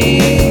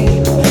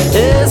need?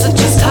 Is it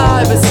just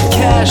hype? Is it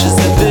cash? Is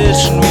it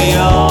vision we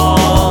all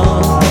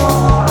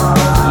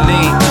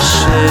need to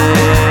share?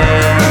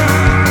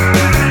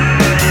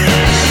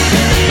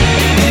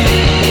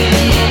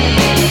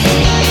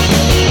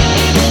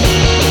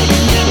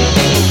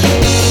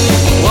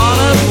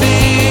 Wanna be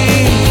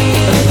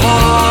a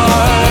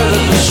part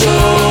of the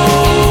show.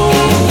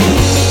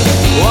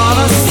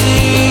 Wanna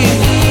see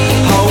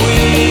how we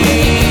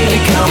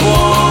become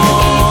one.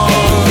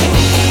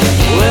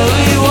 Will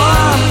we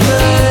one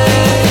day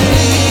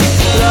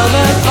love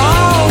and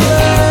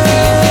only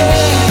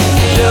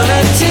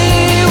unity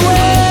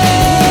wins?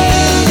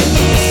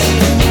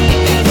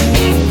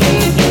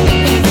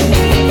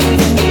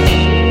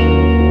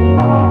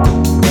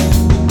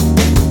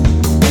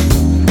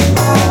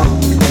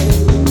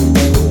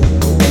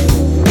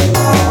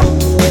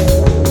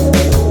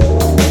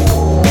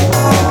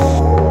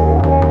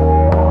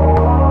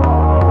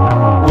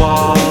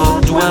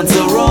 What went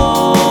so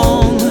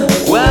wrong?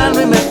 When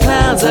we made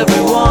plans,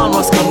 everyone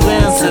was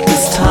convinced that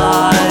this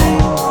time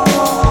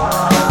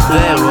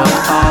they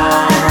work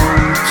out.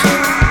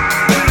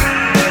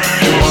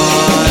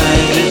 Why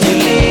did you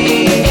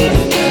leave?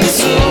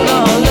 Sooner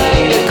or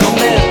later,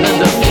 commitment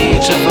of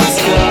each of us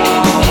got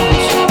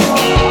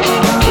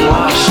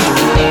washed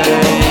away.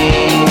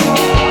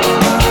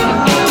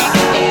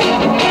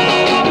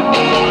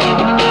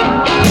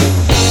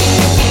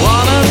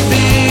 Wanna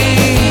be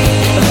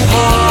a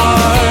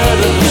part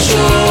of the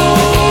show.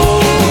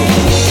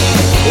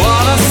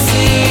 Wanna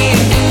see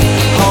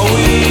how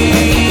we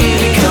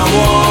become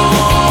one.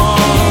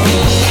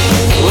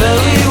 Will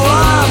we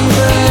one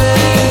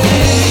day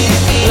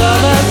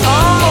love and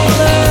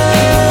only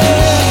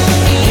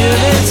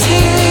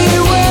unity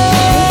wins?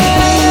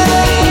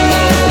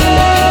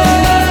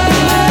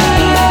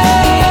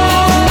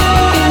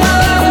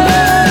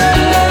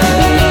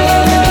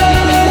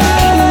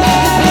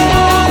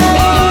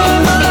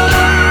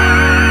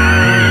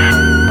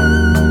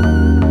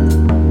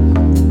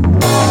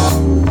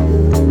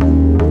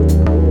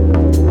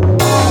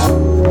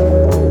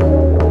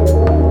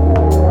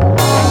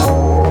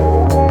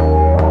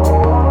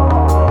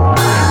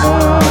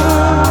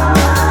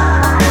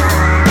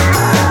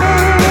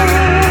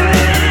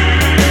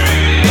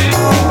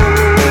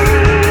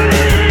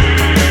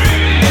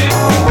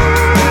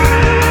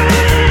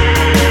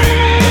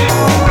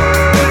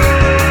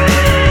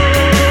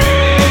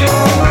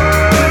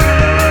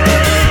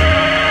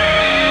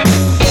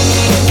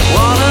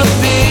 Wanna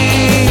be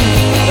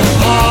a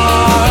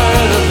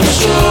part of the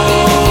show.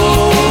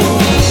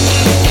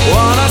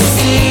 Wanna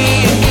see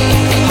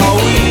how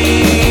we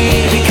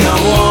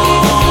become one.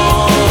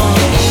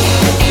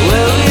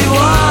 Will we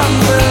one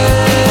day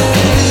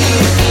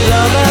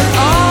love and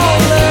only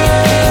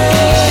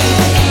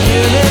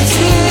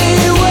unity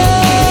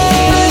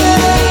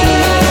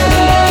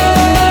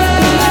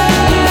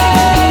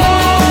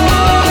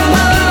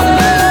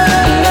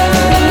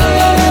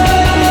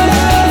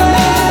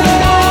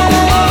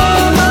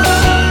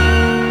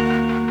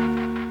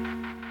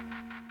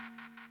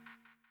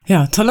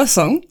Ja, toller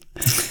Song.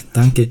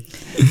 Danke.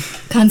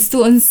 Kannst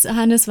du uns,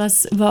 Hannes,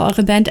 was über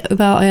eure Band,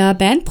 über euer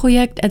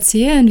Bandprojekt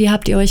erzählen? Wie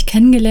habt ihr euch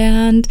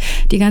kennengelernt?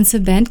 Die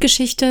ganze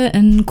Bandgeschichte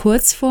in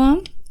Kurzform?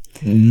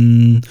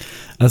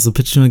 Also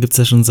Pitch Tuna gibt's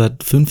ja schon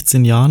seit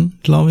 15 Jahren,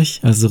 glaube ich.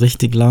 Also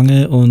richtig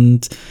lange.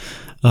 Und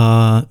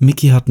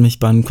Micky hat mich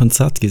bei einem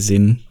Konzert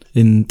gesehen.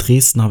 In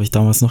Dresden habe ich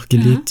damals noch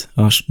gelebt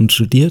und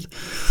studiert.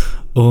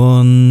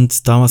 Und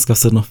damals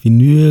gab's halt noch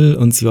Vinyl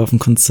und sie war auf dem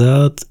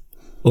Konzert.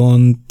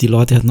 Und die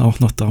Leute hatten auch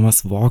noch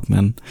damals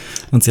Walkman.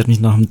 Und sie hat mich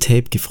nach einem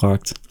Tape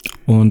gefragt.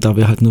 Und da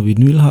wir halt nur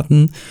Vinyl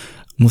hatten,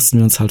 mussten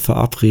wir uns halt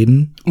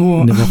verabreden.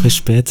 Eine Woche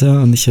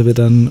später. Und ich habe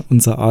dann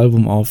unser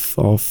Album auf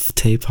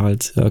Tape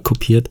halt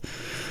kopiert.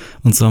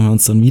 Und so haben wir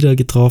uns dann wieder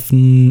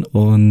getroffen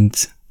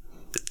und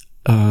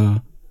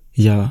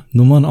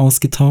Nummern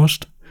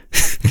ausgetauscht.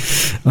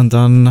 Und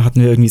dann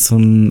hatten wir irgendwie so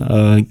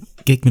ein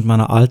Gig mit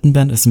meiner alten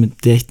Band, also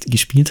mit der ich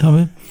gespielt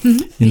habe.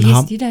 Wie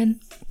hieß die denn?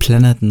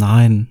 Planet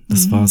 9.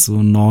 Das war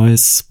so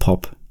Noise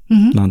Pop,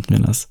 nannten wir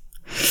das.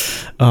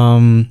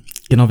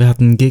 Genau, wir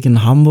hatten einen Gig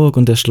in Hamburg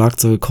und der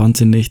Schlagzeuger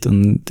konnte nicht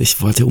und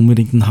ich wollte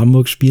unbedingt in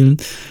Hamburg spielen.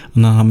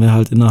 Und dann haben wir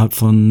halt innerhalb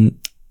von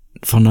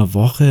einer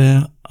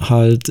Woche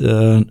halt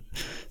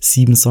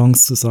 7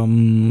 Songs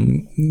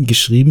zusammen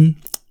geschrieben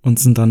und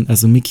sind dann,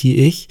 also Micky,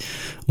 ich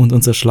und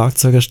unser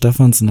Schlagzeuger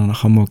Stefan sind dann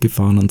nach Hamburg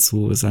gefahren und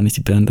so ist eigentlich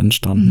die Band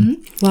entstanden.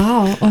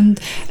 Wow, und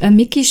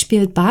Micky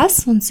spielt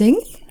Bass und singt?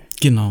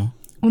 Genau.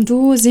 Und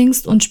du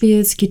singst und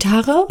spielst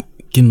Gitarre?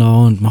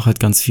 Genau, und mache halt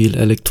ganz viel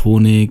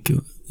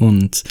Elektronik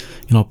und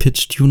genau,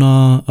 Pitch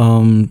Tuna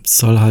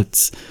soll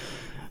halt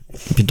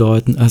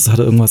bedeuten, also hat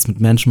irgendwas mit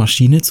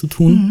Mensch-Maschine zu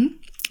tun.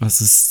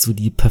 Also es ist so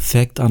die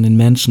perfekt an den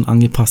Menschen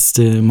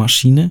angepasste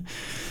Maschine.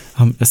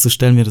 Also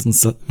stellen wir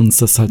uns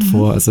das halt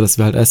vor, also dass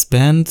wir halt als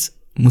Band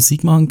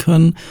Musik machen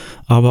können,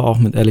 aber auch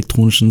mit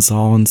elektronischen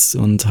Sounds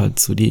und halt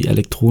so die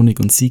Elektronik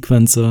und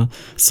Sequencer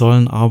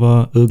sollen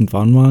aber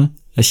irgendwann mal,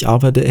 ich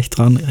arbeite echt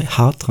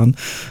hart dran,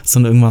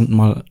 sondern irgendwann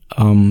mal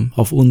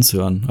auf uns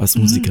hören als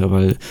Musiker,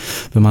 weil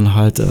wenn man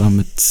halt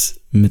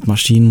mit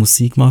Maschinen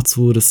Musik macht,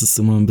 so, das ist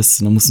immer ein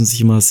bisschen, da muss man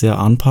sich immer sehr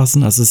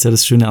anpassen. Also es ist ja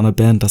das Schöne an der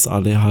Band, dass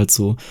alle halt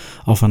so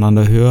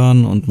aufeinander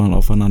hören und man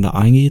aufeinander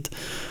eingeht.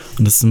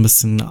 Und das ist ein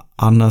bisschen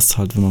anders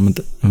halt, wenn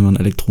man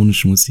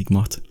elektronische Musik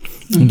macht.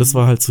 Und das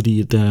war halt so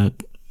die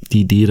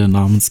Idee der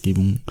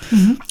Namensgebung.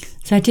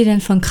 Seid ihr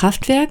denn von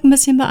Kraftwerk ein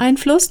bisschen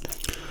beeinflusst?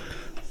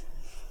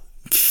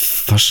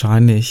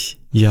 Wahrscheinlich.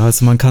 Ja,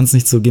 also man kann es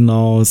nicht so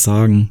genau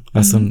sagen.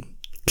 Also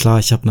klar,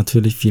 ich habe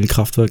natürlich viel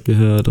Kraftwerk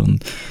gehört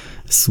und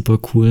ist super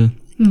cool.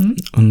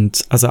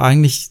 Und also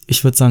eigentlich,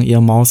 ich würde sagen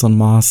eher Maus on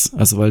Mars.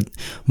 Also weil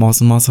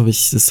Maus on Mars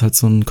ist halt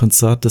so ein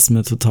Konzert, das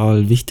mir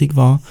total wichtig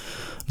war.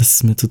 Das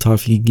es mir total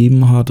viel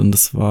gegeben hat und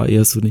das war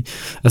eher so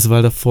also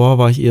weil davor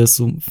war ich eher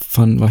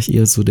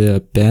so der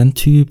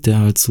Bandtyp, der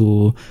halt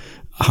so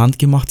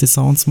handgemachte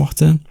Sounds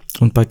machte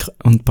und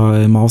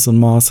bei Maus on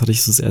Mars hatte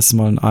ich so das erste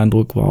Mal den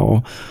Eindruck,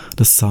 wow,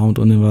 das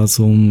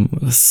Sounduniversum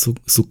ist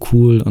so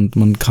cool und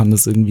man kann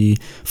das irgendwie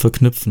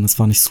verknüpfen, das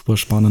fand ich super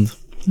spannend.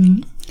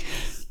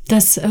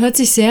 Das hört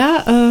sich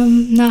sehr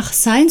nach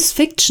Science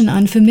Fiction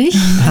an für mich.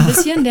 Ein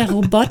bisschen der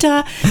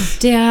Roboter,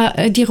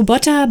 die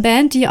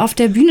Roboterband, die auf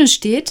der Bühne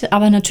steht,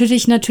 aber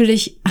natürlich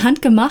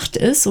handgemacht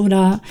ist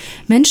oder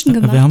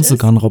menschengemacht ist. Wir haben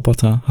sogar einen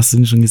Roboter. Hast du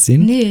den schon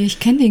gesehen? Nee, ich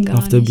kenne den gar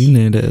nicht. Auf der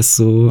Bühne, der ist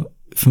so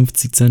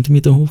 50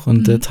 Zentimeter hoch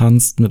und der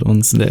tanzt mit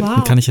uns. Den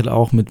kann ich halt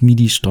auch mit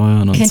MIDI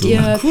steuern und Kennt so.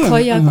 ihr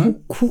Koya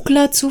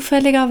Kugler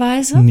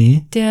zufälligerweise?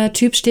 Nee. Der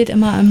Typ steht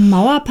immer im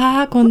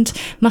Mauerpark und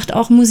macht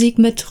auch Musik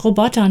mit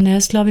Robotern. Der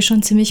ist, glaube ich,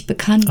 schon ziemlich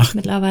bekannt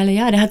mittlerweile.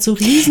 Ja, der hat so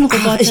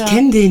Riesenroboter. Ich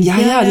kenne den, ja,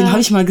 den habe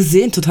ich mal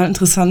gesehen. Total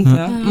interessant.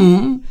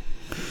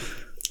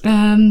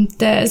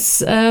 Der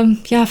ist,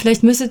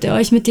 vielleicht müsstet ihr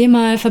euch mit dem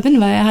mal verbinden,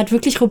 weil er hat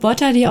wirklich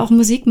Roboter, die auch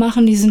Musik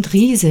machen, die sind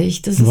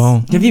riesig. Das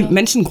wow. ist, ja, wie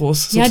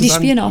menschengroß sozusagen. Ja, die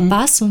spielen auch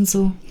Bass und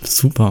so.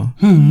 Super.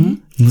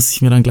 Muss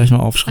ich mir dann gleich mal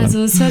aufschreiben.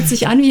 Also es hört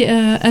sich an wie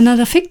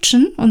Another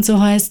Fiction und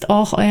so heißt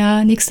auch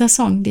euer nächster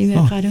Song, den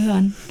wir gerade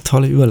hören.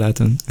 Tolle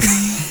Überleitung.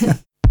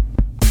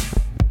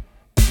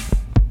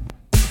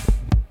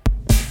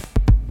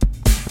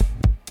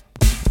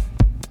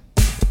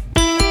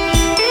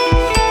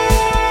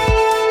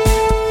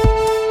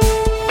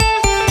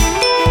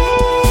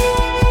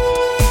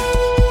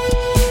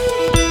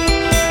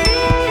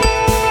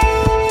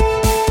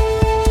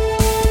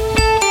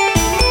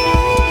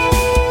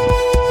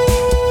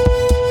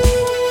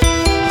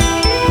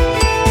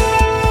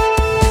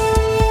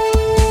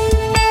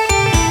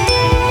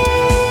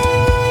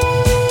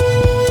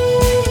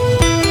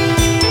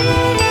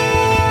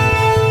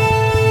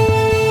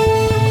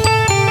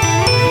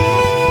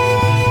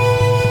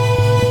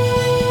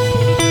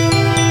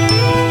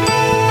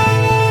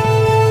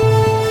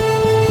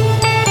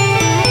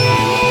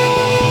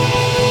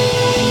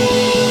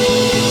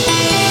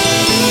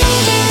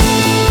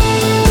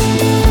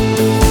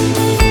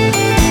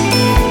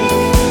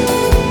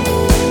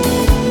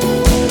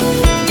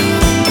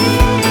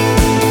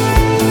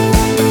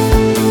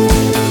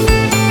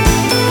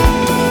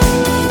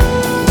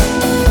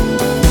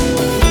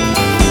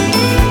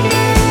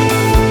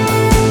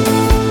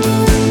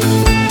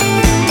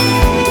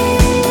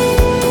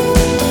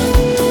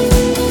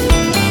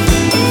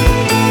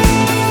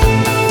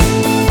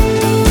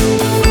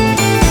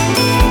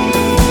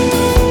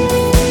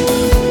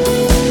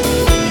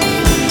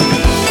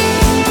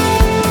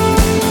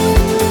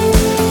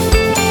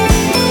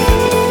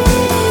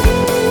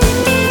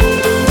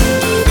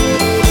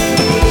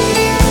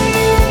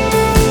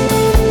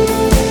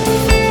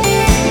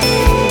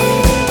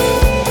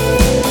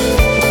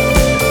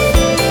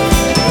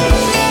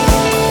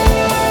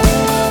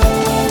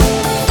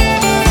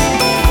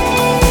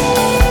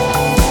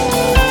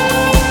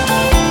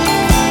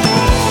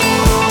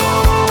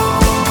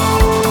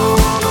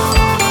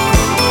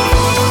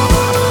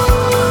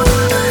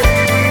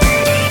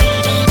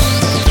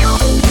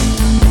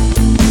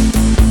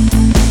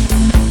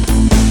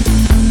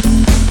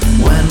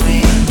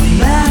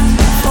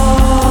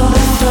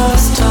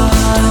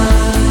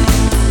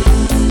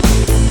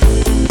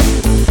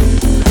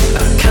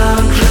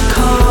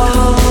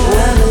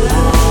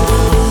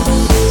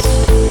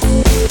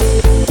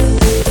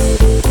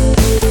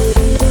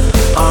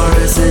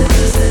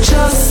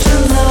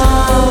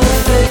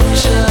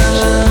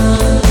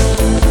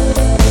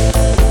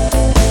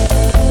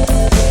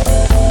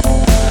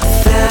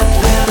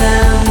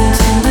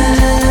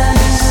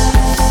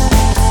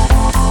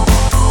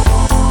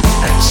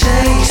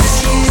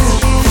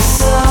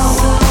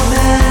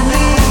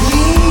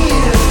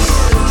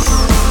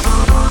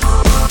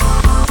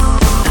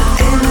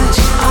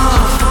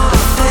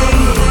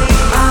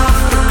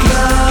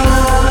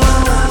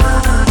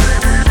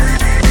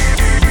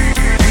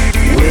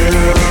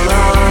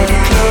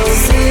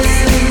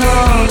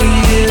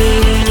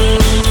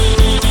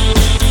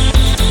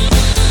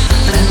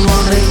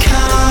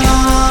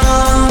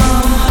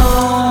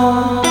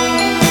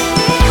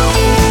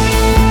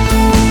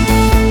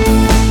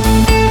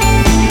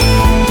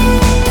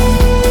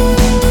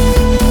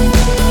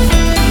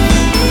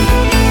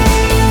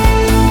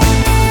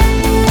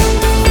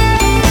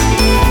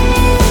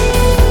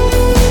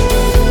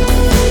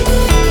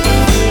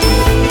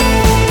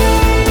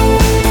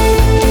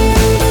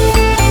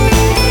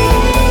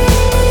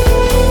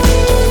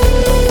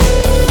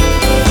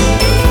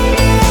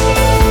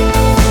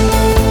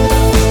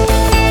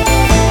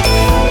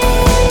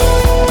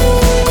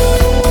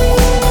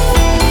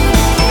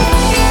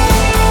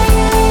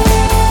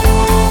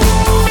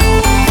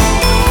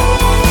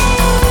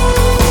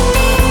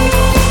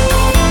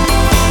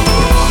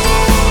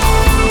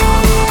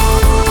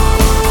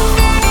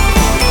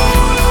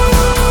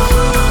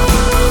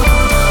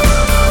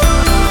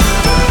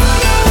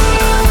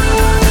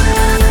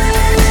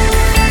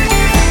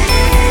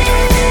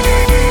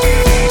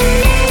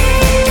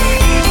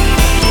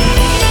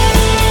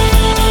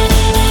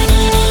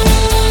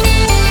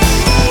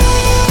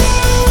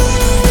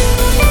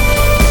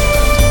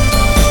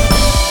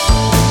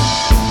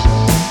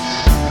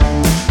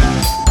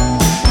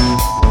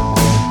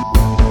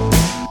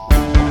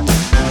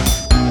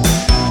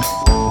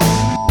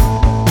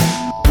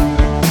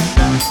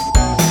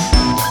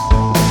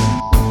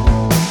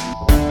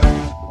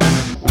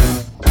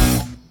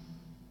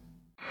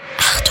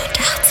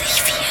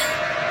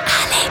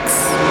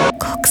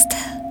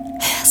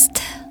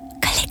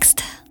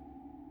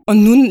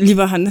 Und nun,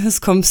 lieber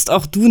Hannes, kommst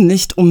auch du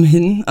nicht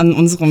umhin, an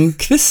unserem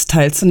Quiz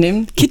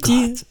teilzunehmen.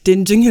 Kitty,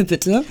 den Jingle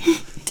bitte.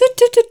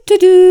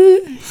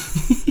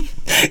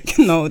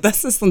 Genau,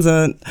 das ist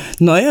unser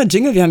neuer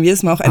Jingle. Wir haben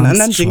jedes Mal auch einen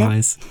anderen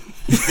Jingle.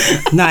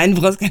 Nein,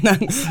 du brauchst keine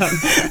Angst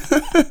haben.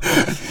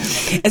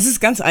 Es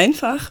ist ganz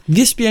einfach.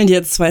 Wir spielen dir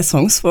jetzt 2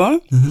 Songs vor.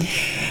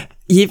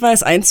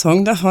 Jeweils ein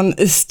Song davon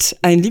ist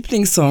ein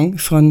Lieblingssong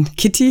von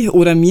Kitty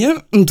oder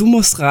mir und du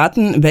musst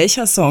raten,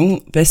 welcher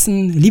Song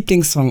wessen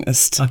Lieblingssong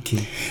ist. Okay.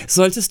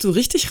 Solltest du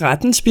richtig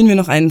raten, spielen wir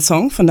noch einen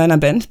Song von deiner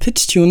Band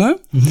Pitch Tuner.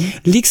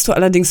 Liegst du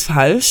allerdings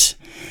falsch,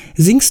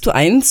 singst du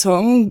einen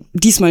Song,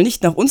 diesmal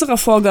nicht nach unserer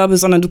Vorgabe,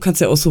 sondern du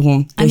kannst ja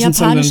aussuchen. Ein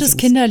japanisches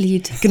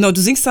Kinderlied. Genau, du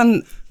singst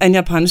dann ein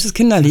japanisches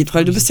Kinderlied,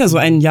 weil du bist ja so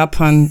ein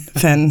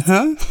Japan-Fan,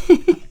 hä?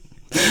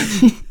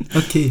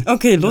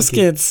 Okay, los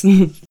geht's.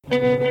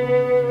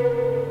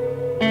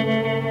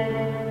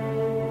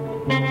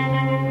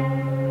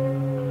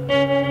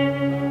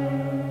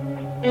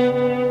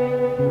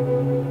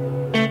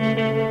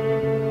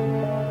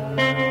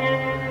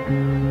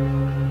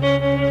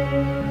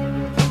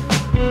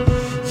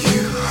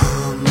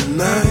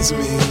 Me,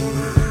 you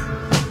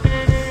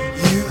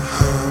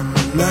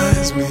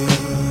harmonize me.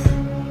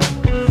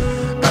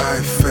 I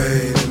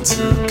fade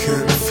into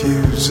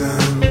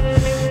confusion.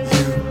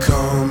 You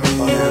call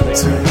me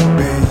into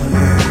being.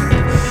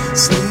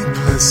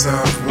 Sleepless,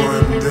 I've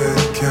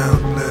wondered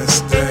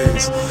countless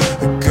days.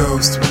 A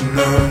ghost with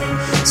no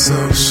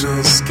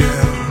social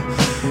skill.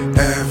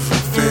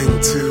 Everything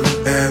to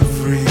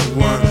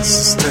everyone.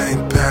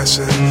 Sustained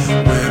passion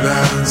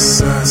without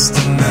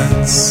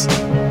sustenance.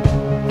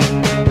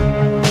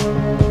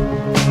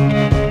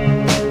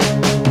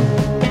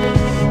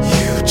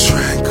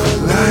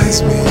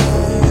 Me,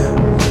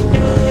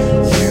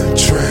 you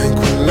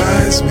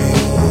tranquilize me.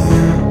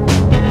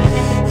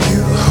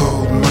 You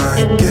hold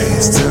my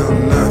gaze till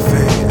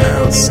nothing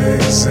else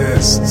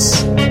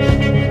exists.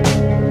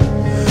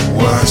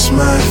 Wash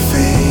my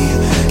feet,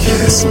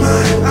 kiss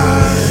my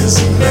eyes,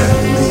 and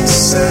let me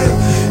sail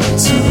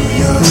into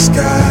your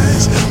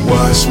skies.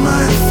 Wash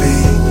my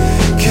feet,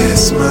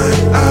 kiss my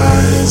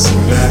eyes,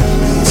 and let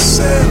me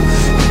sail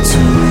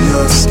into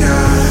your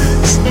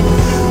skies.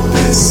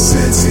 This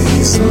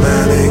city's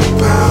manic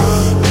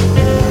power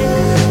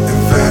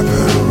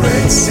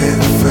evaporates,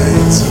 it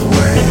fades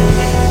away.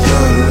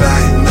 Your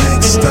light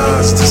makes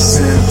stars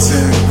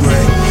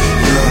disintegrate.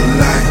 Your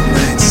light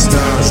makes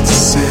stars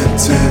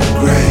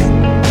disintegrate.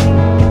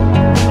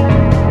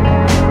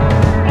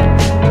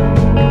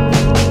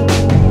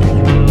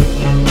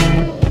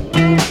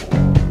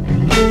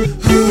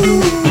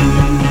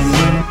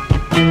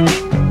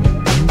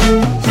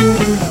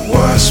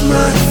 Wash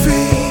my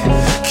feet,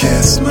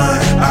 kiss my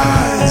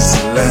eyes,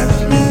 let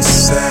me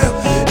sail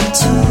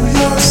into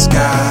your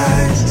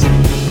skies.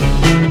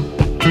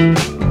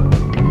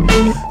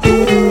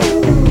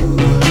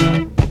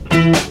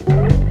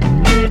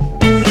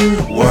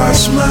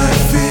 Wash my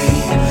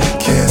feet,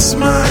 kiss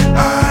my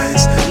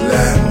eyes,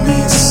 let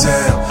me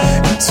sail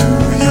into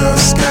your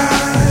skies.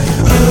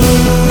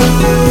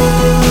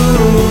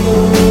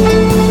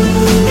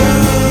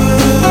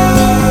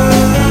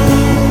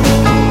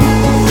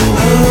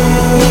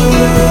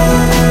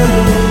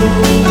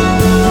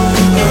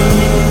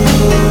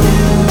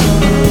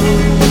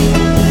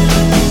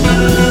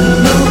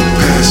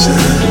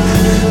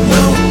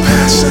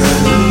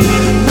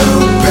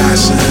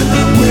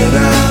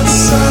 Without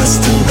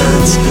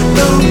sustenance,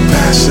 no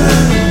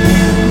passion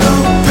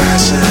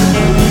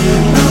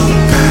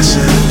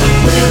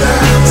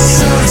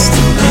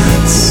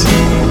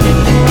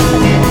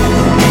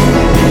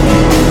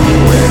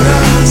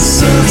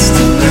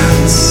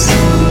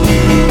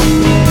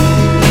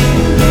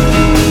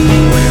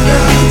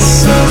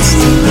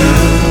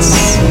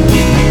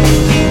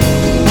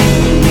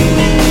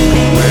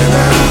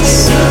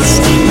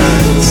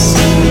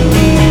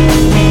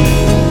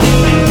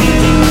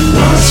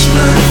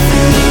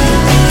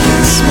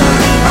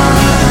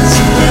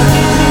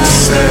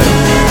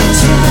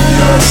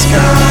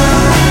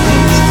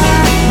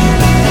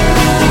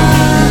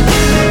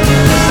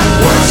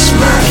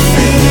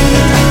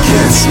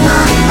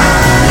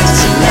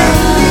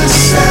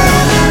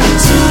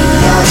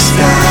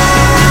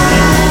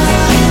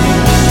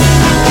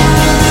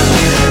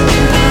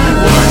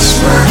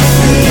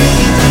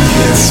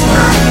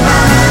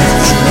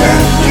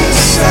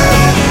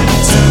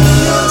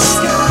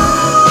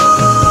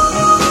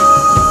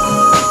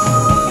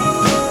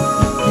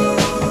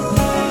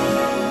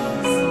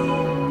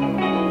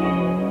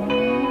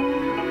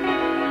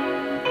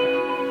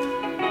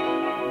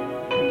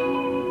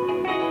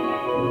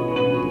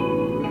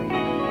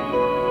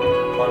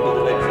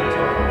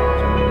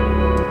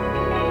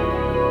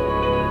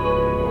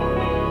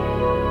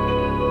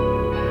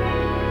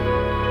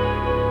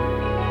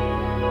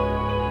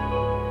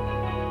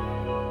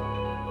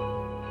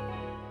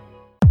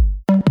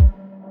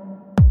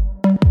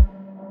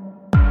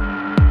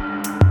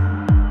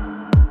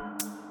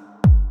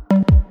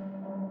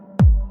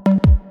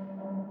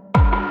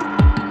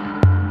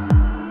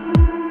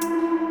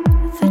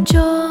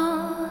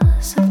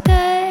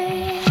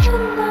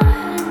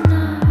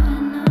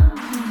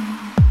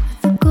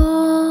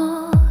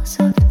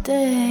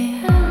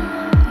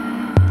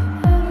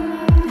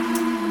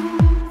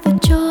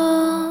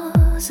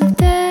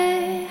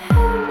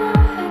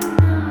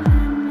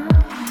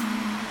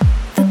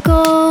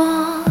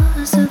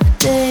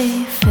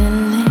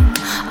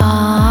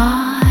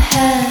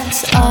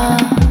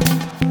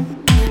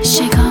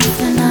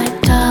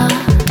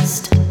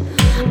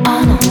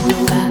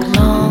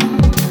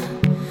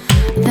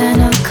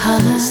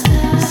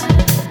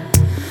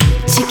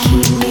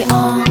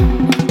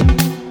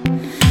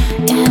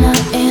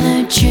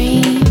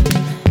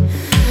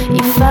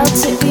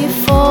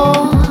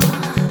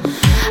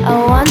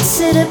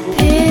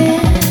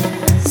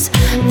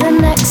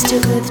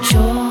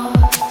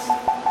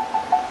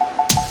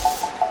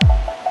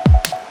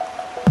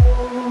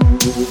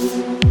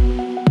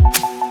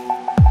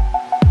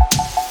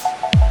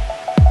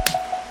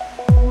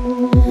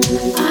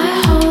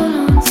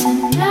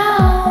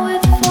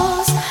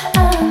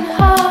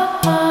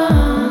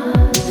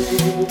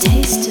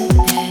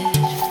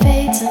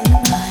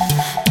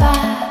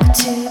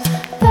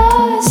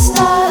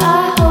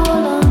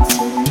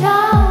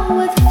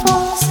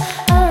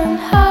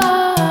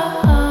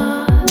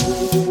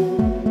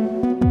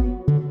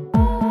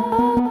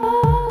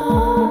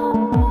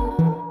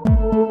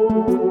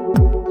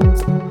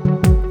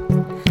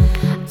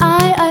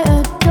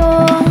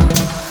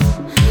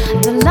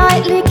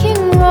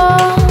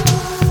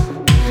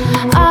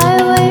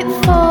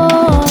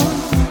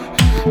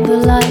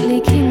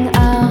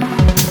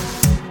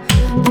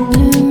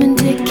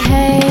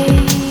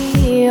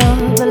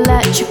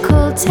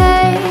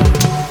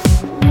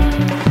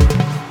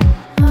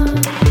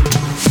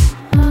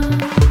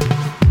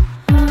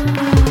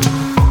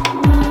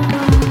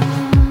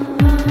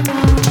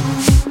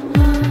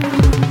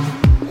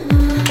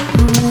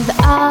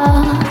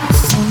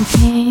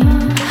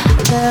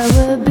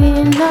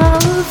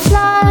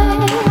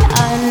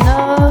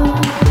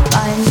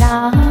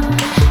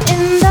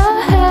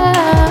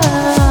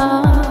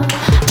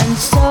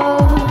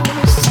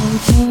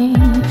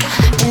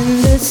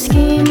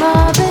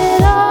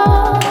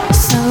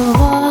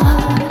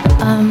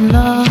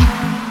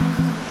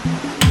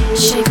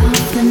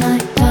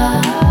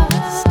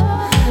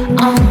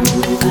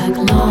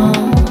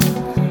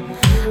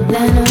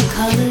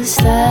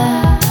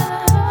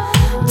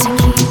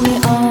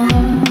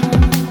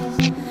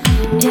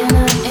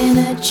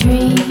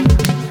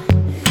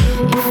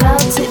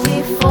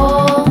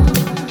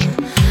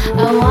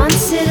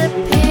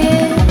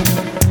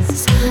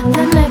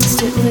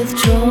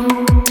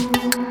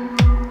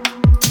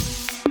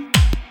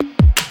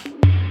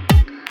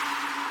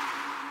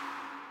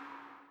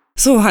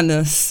So,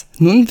 Hannes,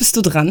 nun bist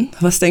du dran.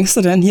 Was denkst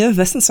du denn hier?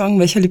 Wessen Song,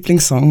 welcher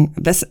Lieblingssong?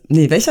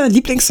 Welcher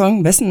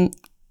Lieblingssong, welcher?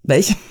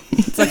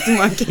 Sag du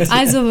mal.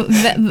 Also,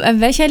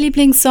 welcher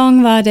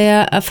Lieblingssong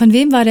war von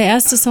wem war der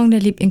erste Song der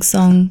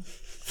Lieblingssong?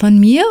 Von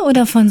mir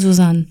oder von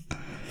Susanne?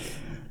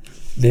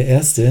 Der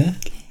erste?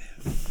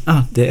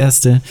 Der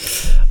erste.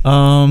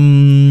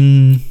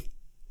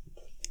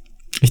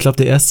 Ich glaube,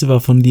 der erste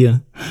war von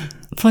dir.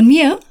 Von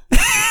mir?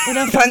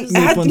 Oder von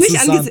Er hat mich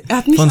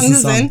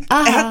angesehen.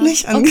 Aha, Er hat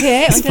mich angesehen.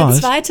 okay, und der falsch.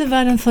 zweite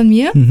war dann von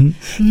mir?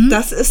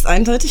 Das ist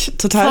eindeutig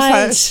total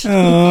falsch.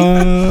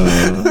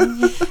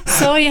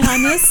 Sorry,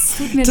 Hannes,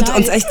 tut mir Tut leid.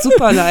 uns echt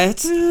super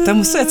leid. Da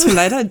musst du jetzt wohl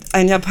leider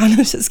ein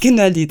japanisches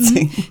Kinderlied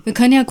singen. Wir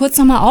können ja kurz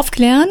nochmal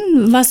aufklären,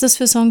 was das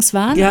für Songs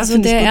waren. Ja, also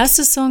find ich der gut.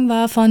 erste Song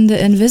war von The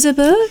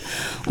Invisible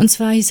und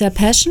zwar hieß er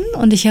Passion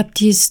und ich habe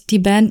die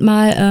Band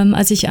mal,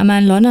 als ich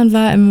einmal in London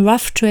war, im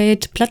Rough Trade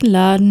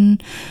Plattenladen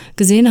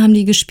gesehen, haben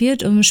die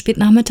gespielt um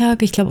Spätnachmittag,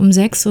 ich glaube um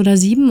 6 oder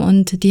 7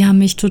 und die haben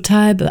mich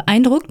total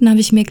beeindruckt. Dann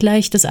habe ich mir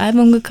gleich das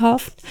Album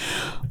gekauft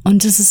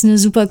und das ist eine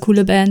super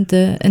coole Band,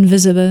 The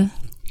Invisible.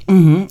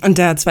 Mhm. Und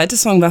der zweite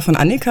Song war von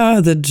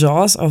Annika, The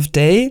Jaws of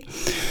Day.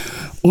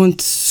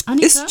 Und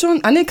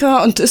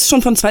Annika? ist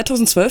schon von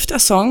 2012 der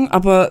Song,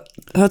 aber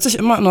hört sich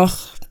immer noch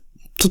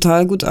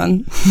total gut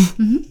an.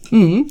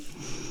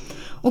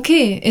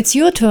 Okay, it's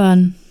your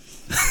turn.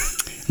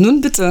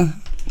 Nun bitte,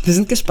 wir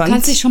sind gespannt.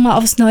 Kannst dich schon mal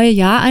aufs neue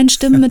Jahr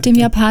einstimmen mit dem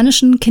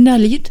japanischen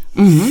Kinderlied?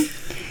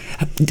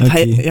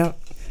 Okay. Ja.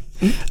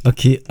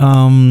 Okay,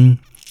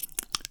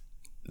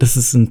 das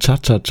ist ein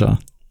Cha-Cha-Cha.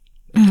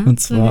 Und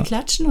Sollen wir zwar,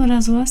 klatschen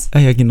oder sowas?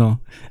 ja genau,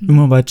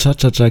 immer bei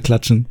Cha-Cha-Cha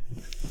klatschen.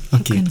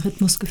 Okay. Kein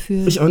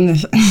Rhythmusgefühl. Ich auch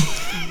nicht.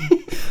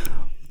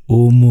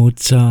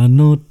 Omocha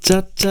no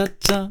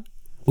Cha-Cha-Cha,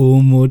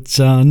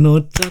 Omocha no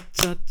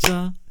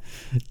Cha-Cha-Cha,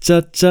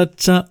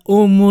 Cha-Cha-Cha,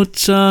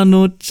 Omocha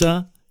no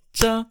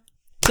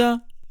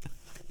Cha-Cha-Cha.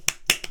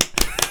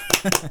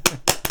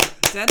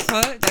 Sehr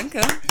toll,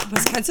 danke.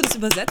 Kannst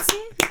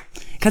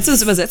du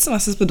das übersetzen?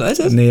 Was das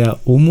bedeutet? Naja,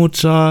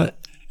 Omocha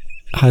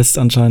heißt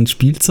anscheinend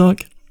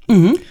Spielzeug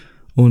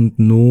und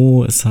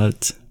No ist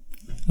halt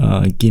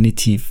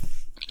Genitiv.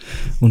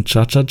 Und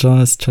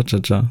Cha-Cha-Cha ist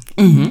Cha-Cha-Cha.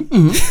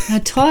 Ja,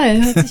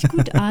 toll, hört sich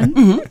gut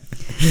an.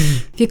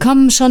 Wir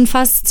kommen schon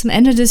fast zum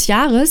Ende des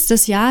Jahres.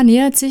 Das Jahr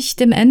nähert sich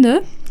dem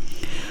Ende.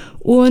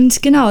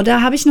 Und genau, da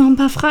habe ich noch ein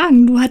paar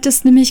Fragen. Du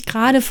hattest nämlich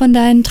gerade von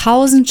deinen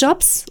 1000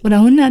 Jobs oder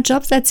 100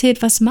 Jobs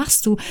erzählt. Was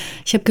machst du?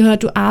 Ich habe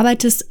gehört, du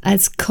arbeitest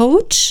als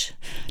Coach,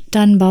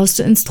 dann baust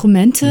du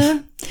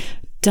Instrumente,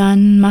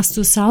 dann machst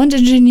du Sound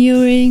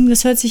Engineering.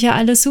 Das hört sich ja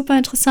alles super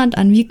interessant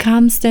an. Wie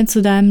kam es denn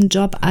zu deinem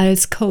Job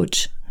als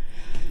Coach?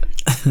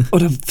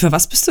 Oder für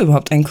was bist du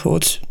überhaupt ein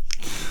Coach?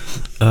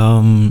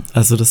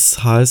 Also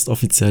das heißt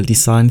offiziell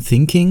Design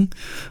Thinking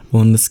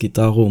und es geht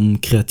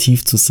darum,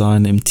 kreativ zu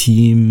sein im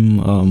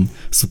Team,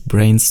 so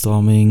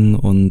Brainstorming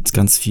und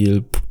ganz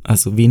viel,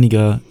 also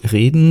weniger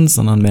reden,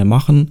 sondern mehr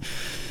machen,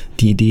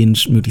 die Ideen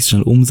möglichst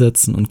schnell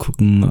umsetzen und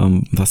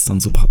gucken, was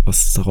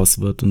daraus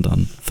wird und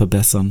dann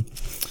verbessern.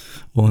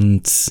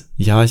 Und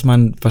ja, ich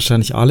meine,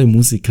 wahrscheinlich alle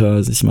Musiker,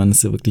 also ich meine, es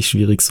ist ja wirklich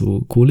schwierig,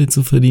 so Kohle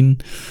zu verdienen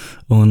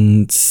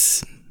und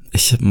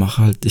ich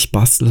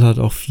bastel halt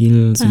auch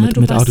viel so mit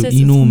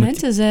Arduino.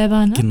 Instrumente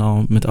selber, ne?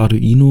 Genau, mit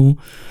Arduino.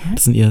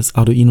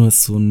 Arduino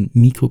ist so ein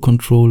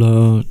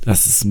Mikrocontroller,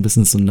 das ist ein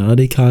bisschen so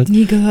nerdig halt.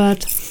 Nie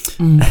gehört.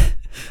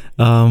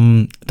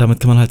 Damit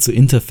kann man halt so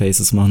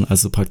Interfaces machen,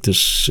 also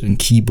praktisch ein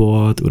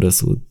Keyboard oder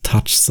so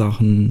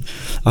Touch-Sachen,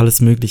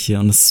 alles mögliche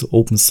und es ist so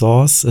Open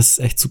Source, es ist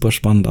echt super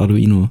spannend,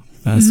 Arduino.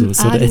 Also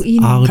es wird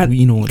echt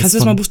Arduino. Kannst du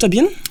das mal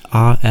buchstabieren?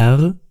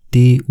 ARDUINO.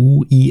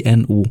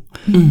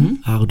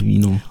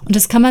 Arduino. Und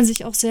das kann man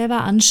sich auch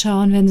selber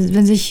anschauen,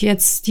 wenn sich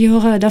jetzt die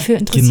Hörer dafür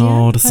interessieren.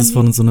 Genau, das ist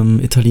von so einem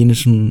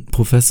italienischen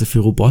Professor für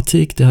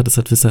Robotik, der hat das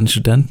halt für seine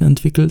Studenten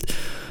entwickelt.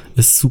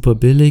 Ist super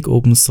billig,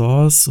 Open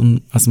Source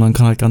und also man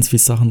kann halt ganz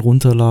viele Sachen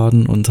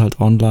runterladen und halt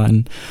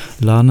online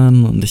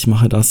lernen und ich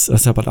mache das,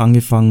 also ich habe halt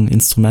angefangen,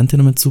 Instrumente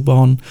damit zu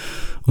bauen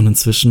und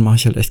inzwischen mache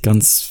ich halt echt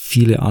ganz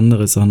viele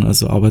andere Sachen,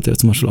 also arbeite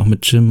zum Beispiel auch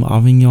mit Jim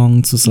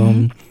Avignon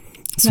zusammen.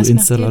 So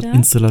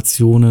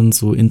Installationen,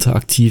 so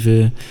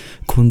interaktive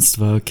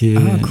Kunstwerke.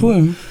 Ah,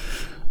 cool.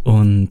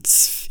 Und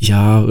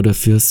ja, oder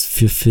für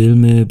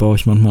Filme baue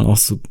ich manchmal auch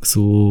so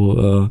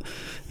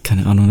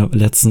keine Ahnung,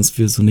 letztens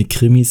für so eine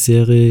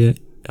Krimiserie,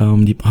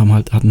 die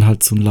hatten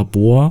halt so ein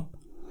Labor,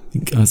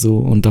 also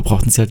und da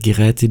brauchten sie halt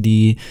Geräte,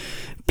 die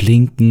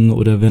blinken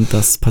oder wenn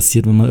das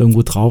passiert, wenn man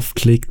irgendwo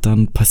draufklickt,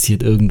 dann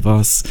passiert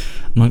irgendwas.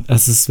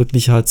 Es ist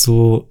wirklich halt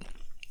so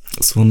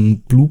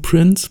ein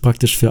Blueprint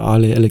praktisch für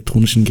alle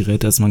elektronischen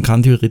Geräte. Also man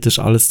kann theoretisch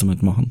alles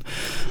damit machen.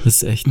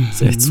 Das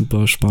ist echt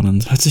super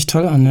spannend. Hört sich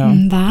toll an, ja.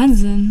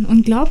 Wahnsinn,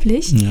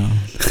 unglaublich. Ja.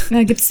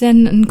 Gibt es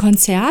denn ein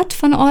Konzert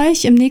von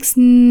euch im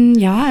nächsten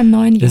Jahr, im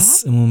neuen Jahr?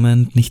 Ist im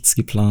Moment nichts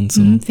geplant.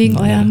 So. Wegen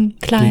eurem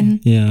kleinen.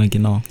 Ja,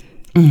 genau.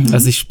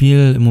 Also ich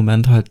spiele im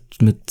Moment halt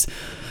mit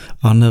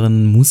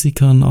anderen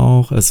Musikern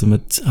auch, also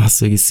hast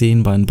du ja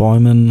gesehen, bei den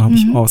Bäumen habe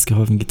ich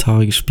ausgeholfen,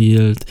 Gitarre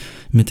gespielt,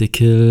 mit The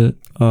Kill,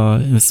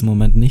 ist im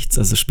Moment nichts,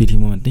 also spielt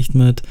im Moment nicht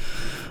mit.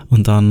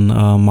 Und dann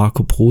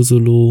Marco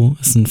Prosolo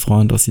ist ein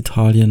Freund aus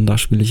Italien, da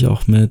spiele ich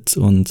auch mit.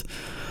 Und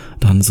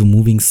dann so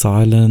Moving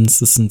Silence,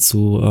 das sind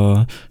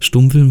so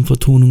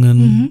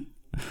Stummfilmvertonungen.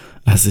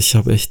 Also ich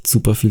habe echt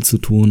super viel zu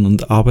tun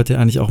und arbeite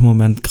eigentlich auch im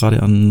Moment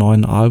gerade an einem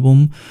neuen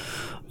Album.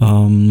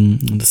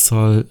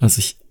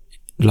 Ich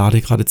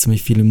lade gerade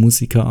ziemlich viele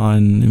Musiker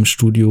ein im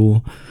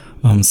Studio,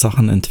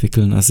 Sachen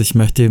entwickeln. Also ich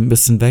möchte ein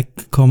bisschen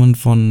wegkommen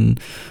von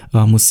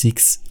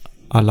Musik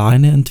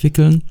alleine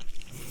entwickeln,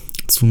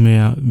 zu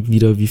mehr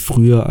wieder wie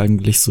früher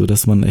eigentlich so,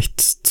 dass man echt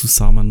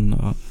zusammen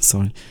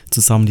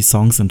die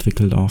Songs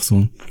entwickelt auch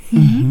so.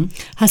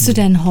 Hast du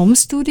dein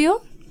Home-Studio?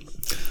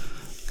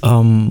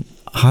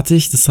 Hatte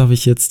ich, das habe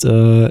ich jetzt,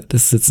 das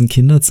ist jetzt ein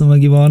Kinderzimmer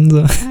geworden.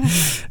 So.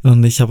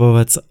 Und ich habe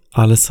aber jetzt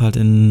alles halt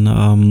in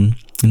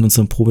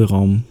unserem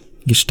Proberaum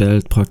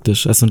gestellt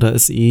praktisch. Also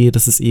das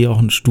ist auch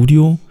ein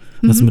Studio,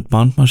 also mit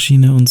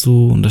Bandmaschine und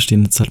so. Und da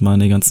stehen jetzt halt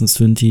meine ganzen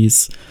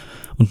Synthes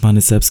und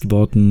meine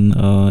selbstgebauten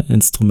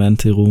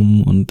Instrumente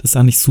rum. Und ist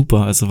eigentlich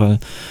super, also weil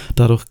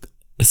dadurch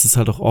ist es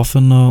halt auch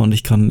offener und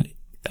ich kann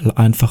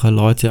einfache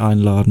Leute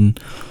einladen.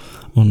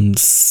 Und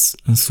es ist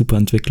eine super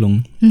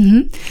Entwicklung.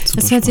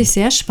 Das hört sich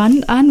sehr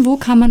spannend an. Wo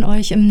kann man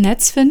euch im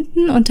Netz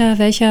finden? Unter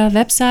welcher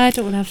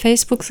Webseite oder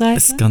Facebook-Seite?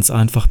 Es ist ganz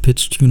einfach,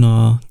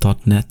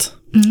 pitchtuner.net.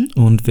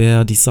 Und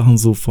wer die Sachen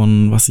so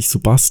von, was ich so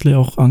bastle,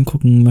 auch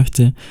angucken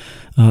möchte,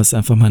 ist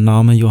einfach mein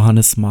Name,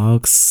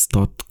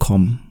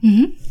 johannesmarx.com.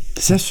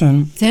 Sehr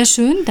schön. Sehr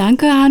schön.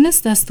 Danke,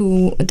 Hannes, dass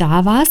du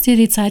da warst, dir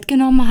die Zeit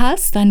genommen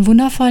hast. Ein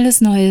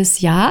wundervolles neues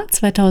Jahr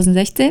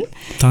 2016.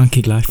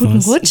 Danke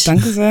gleichfalls. Guten Rutsch.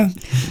 Danke sehr.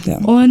 Ja.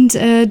 Und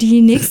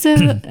die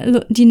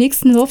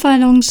nächsten Lo-Fi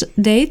Lounge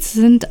Dates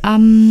sind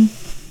am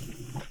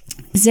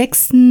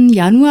 6.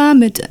 Januar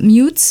mit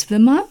Mute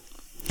Swimmer,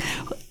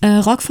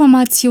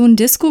 Rockformation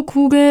Disco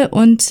Kugel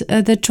und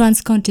The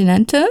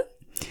Transcontinental.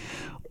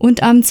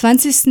 Und am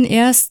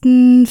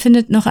 20.01.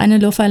 findet noch eine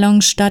Lo-Fi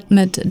Lounge statt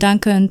mit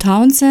Duncan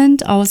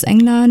Townsend aus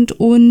England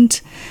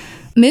und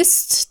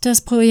Mist,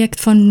 das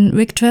Projekt von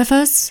Rick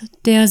Travers,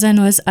 der sein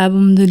neues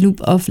Album The Loop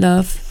of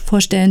Love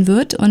vorstellen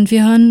wird. Und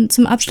wir hören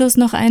zum Abschluss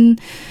noch einen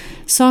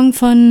Song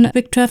von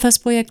Rick Travers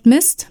Projekt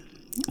Mist,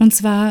 und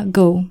zwar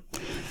Go.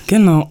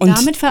 Genau. Und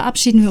damit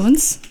verabschieden wir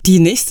uns. Die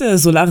nächste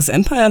Solaris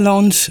Empire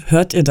Lounge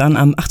hört ihr dann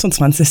am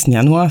 28.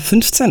 Januar,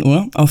 15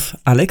 Uhr auf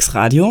Alex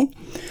Radio.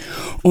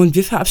 Und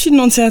wir verabschieden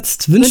uns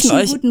jetzt, wünschen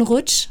euch guten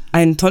Rutsch.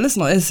 Ein tolles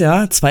neues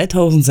Jahr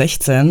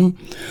 2016.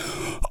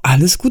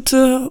 Alles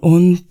Gute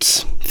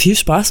und viel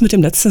Spaß mit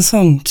dem letzten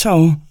Song.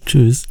 Ciao.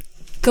 Tschüss.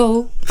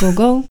 Go, go,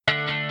 go.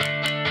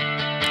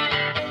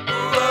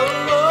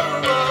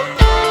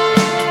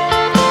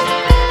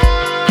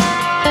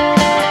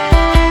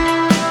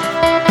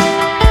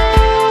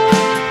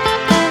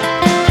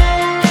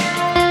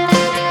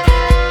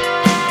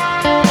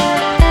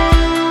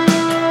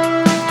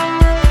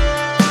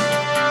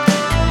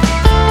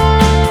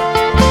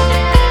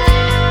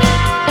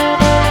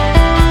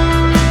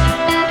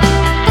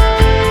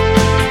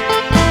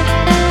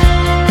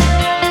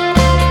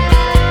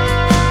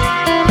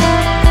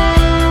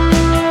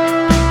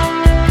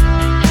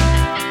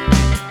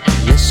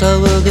 I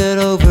will get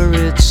over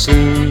it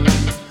soon.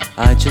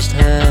 I just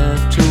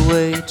have to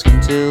wait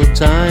until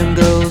time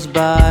goes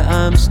by.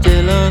 I'm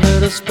still under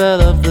the spell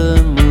of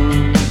the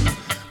moon,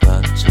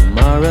 but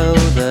tomorrow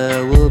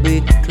there will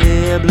be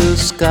clear blue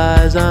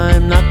skies.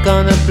 I'm not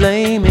gonna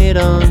blame it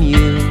on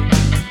you.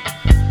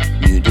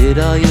 You did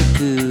all you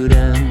could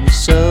and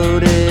so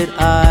did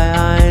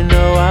I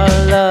know our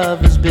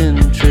love has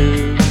been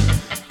true,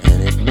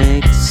 and it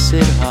makes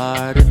it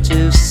harder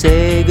to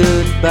say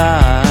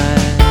goodbye.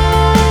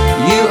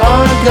 You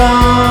are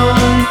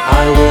gone,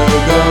 I will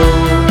go.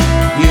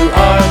 You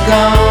are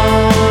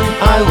gone,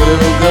 I will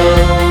go.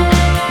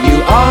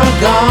 You are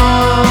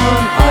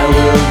gone, I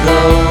will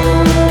go.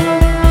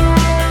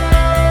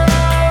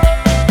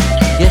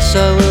 Yes,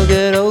 I will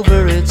get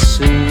over it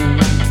soon.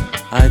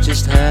 I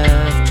just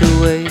have to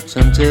wait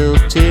until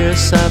tears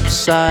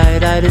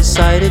subside. I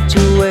decided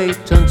to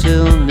wait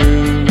until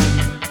noon.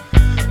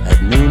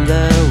 At noon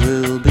there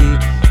will be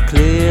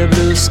clear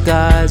blue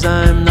skies.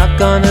 I'm not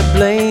gonna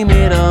blame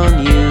it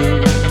on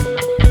you.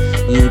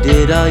 You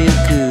did all you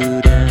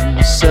could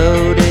and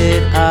so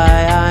did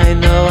I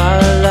know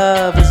our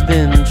love has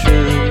been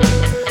true,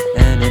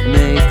 and it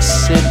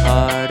makes it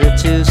harder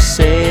to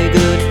say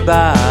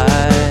goodbye.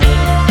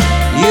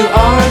 You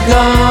are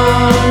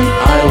gone,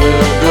 I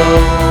will go.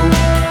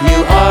 You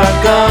are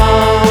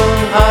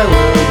gone, I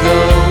will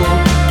go.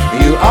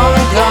 You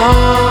are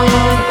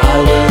gone, I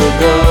will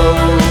go.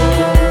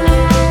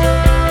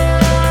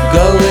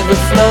 Go with the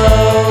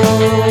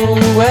flow,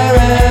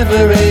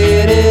 wherever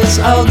it is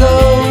I'll go.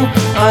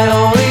 I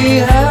only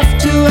have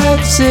to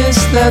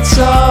exist, that's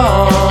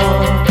all.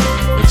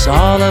 It's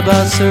all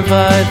about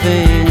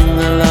surviving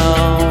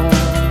alone.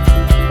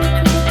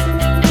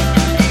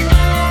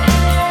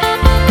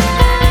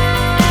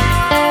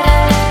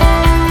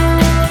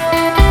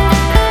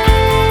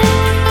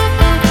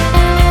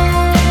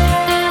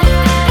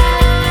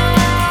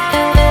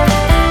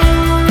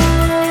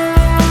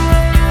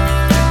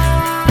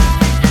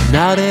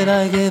 How did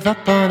I give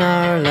up on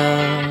our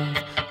love?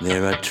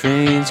 There are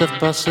trains of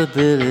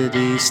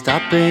possibility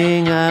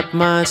stopping at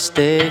my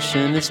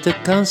station. It's the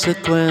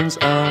consequence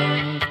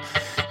of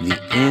the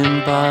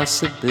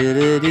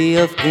impossibility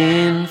of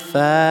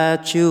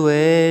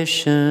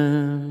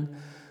infatuation.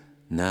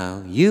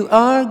 Now you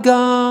are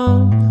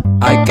gone,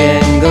 I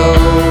can go.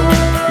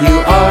 You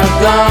are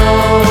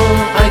gone,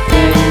 I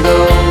can go.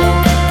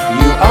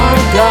 You are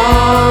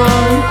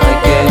gone, I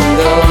can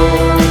go.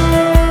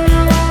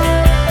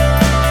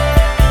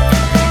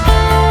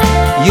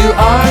 You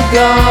are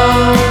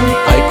gone,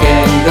 I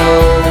can go.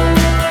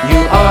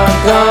 You are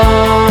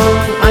gone,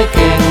 I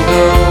can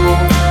go.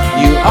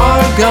 You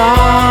are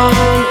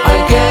gone,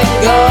 I can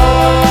go.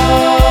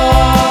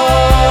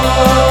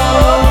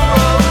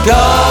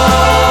 Gone.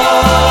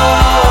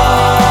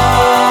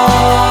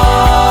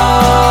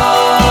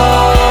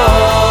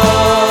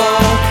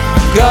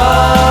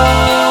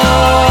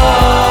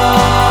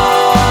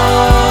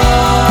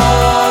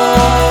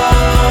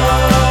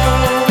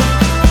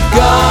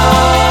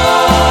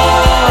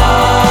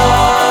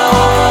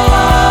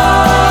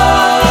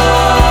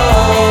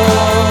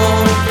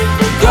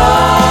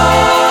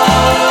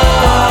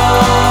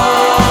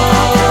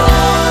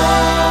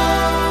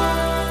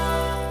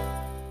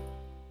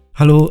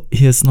 Hallo,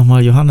 hier ist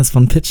nochmal Johannes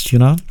von Pitch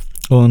Tuner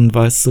und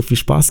weil es so viel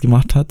Spaß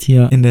gemacht hat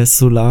hier in der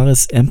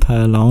Solaris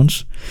Empire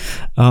Lounge,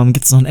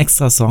 gibt es noch einen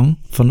extra Song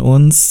von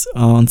uns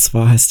und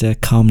zwar heißt der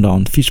Calm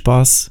Down. Viel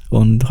Spaß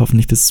und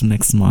hoffentlich bis zum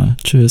nächsten Mal.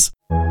 Tschüss.